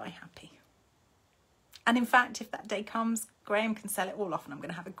going to die happy. And in fact, if that day comes, Graham can sell it all off and I'm going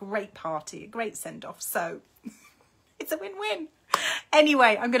to have a great party, a great send-off. So it's a win-win.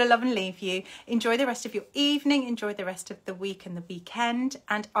 Anyway, I'm going to love and leave you. Enjoy the rest of your evening. Enjoy the rest of the week and the weekend.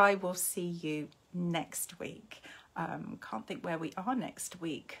 And I will see you next week. Can't think where we are next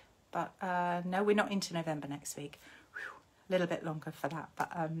week. But no, we're not into November next week. A little bit longer for that.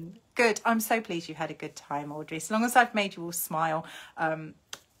 But good. I'm so pleased you had a good time, Audrey. As long as I've made you all smile,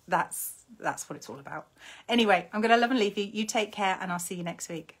 that's what it's all about. Anyway, I'm going to love and leave you. You take care and I'll see you next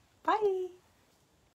week. Bye.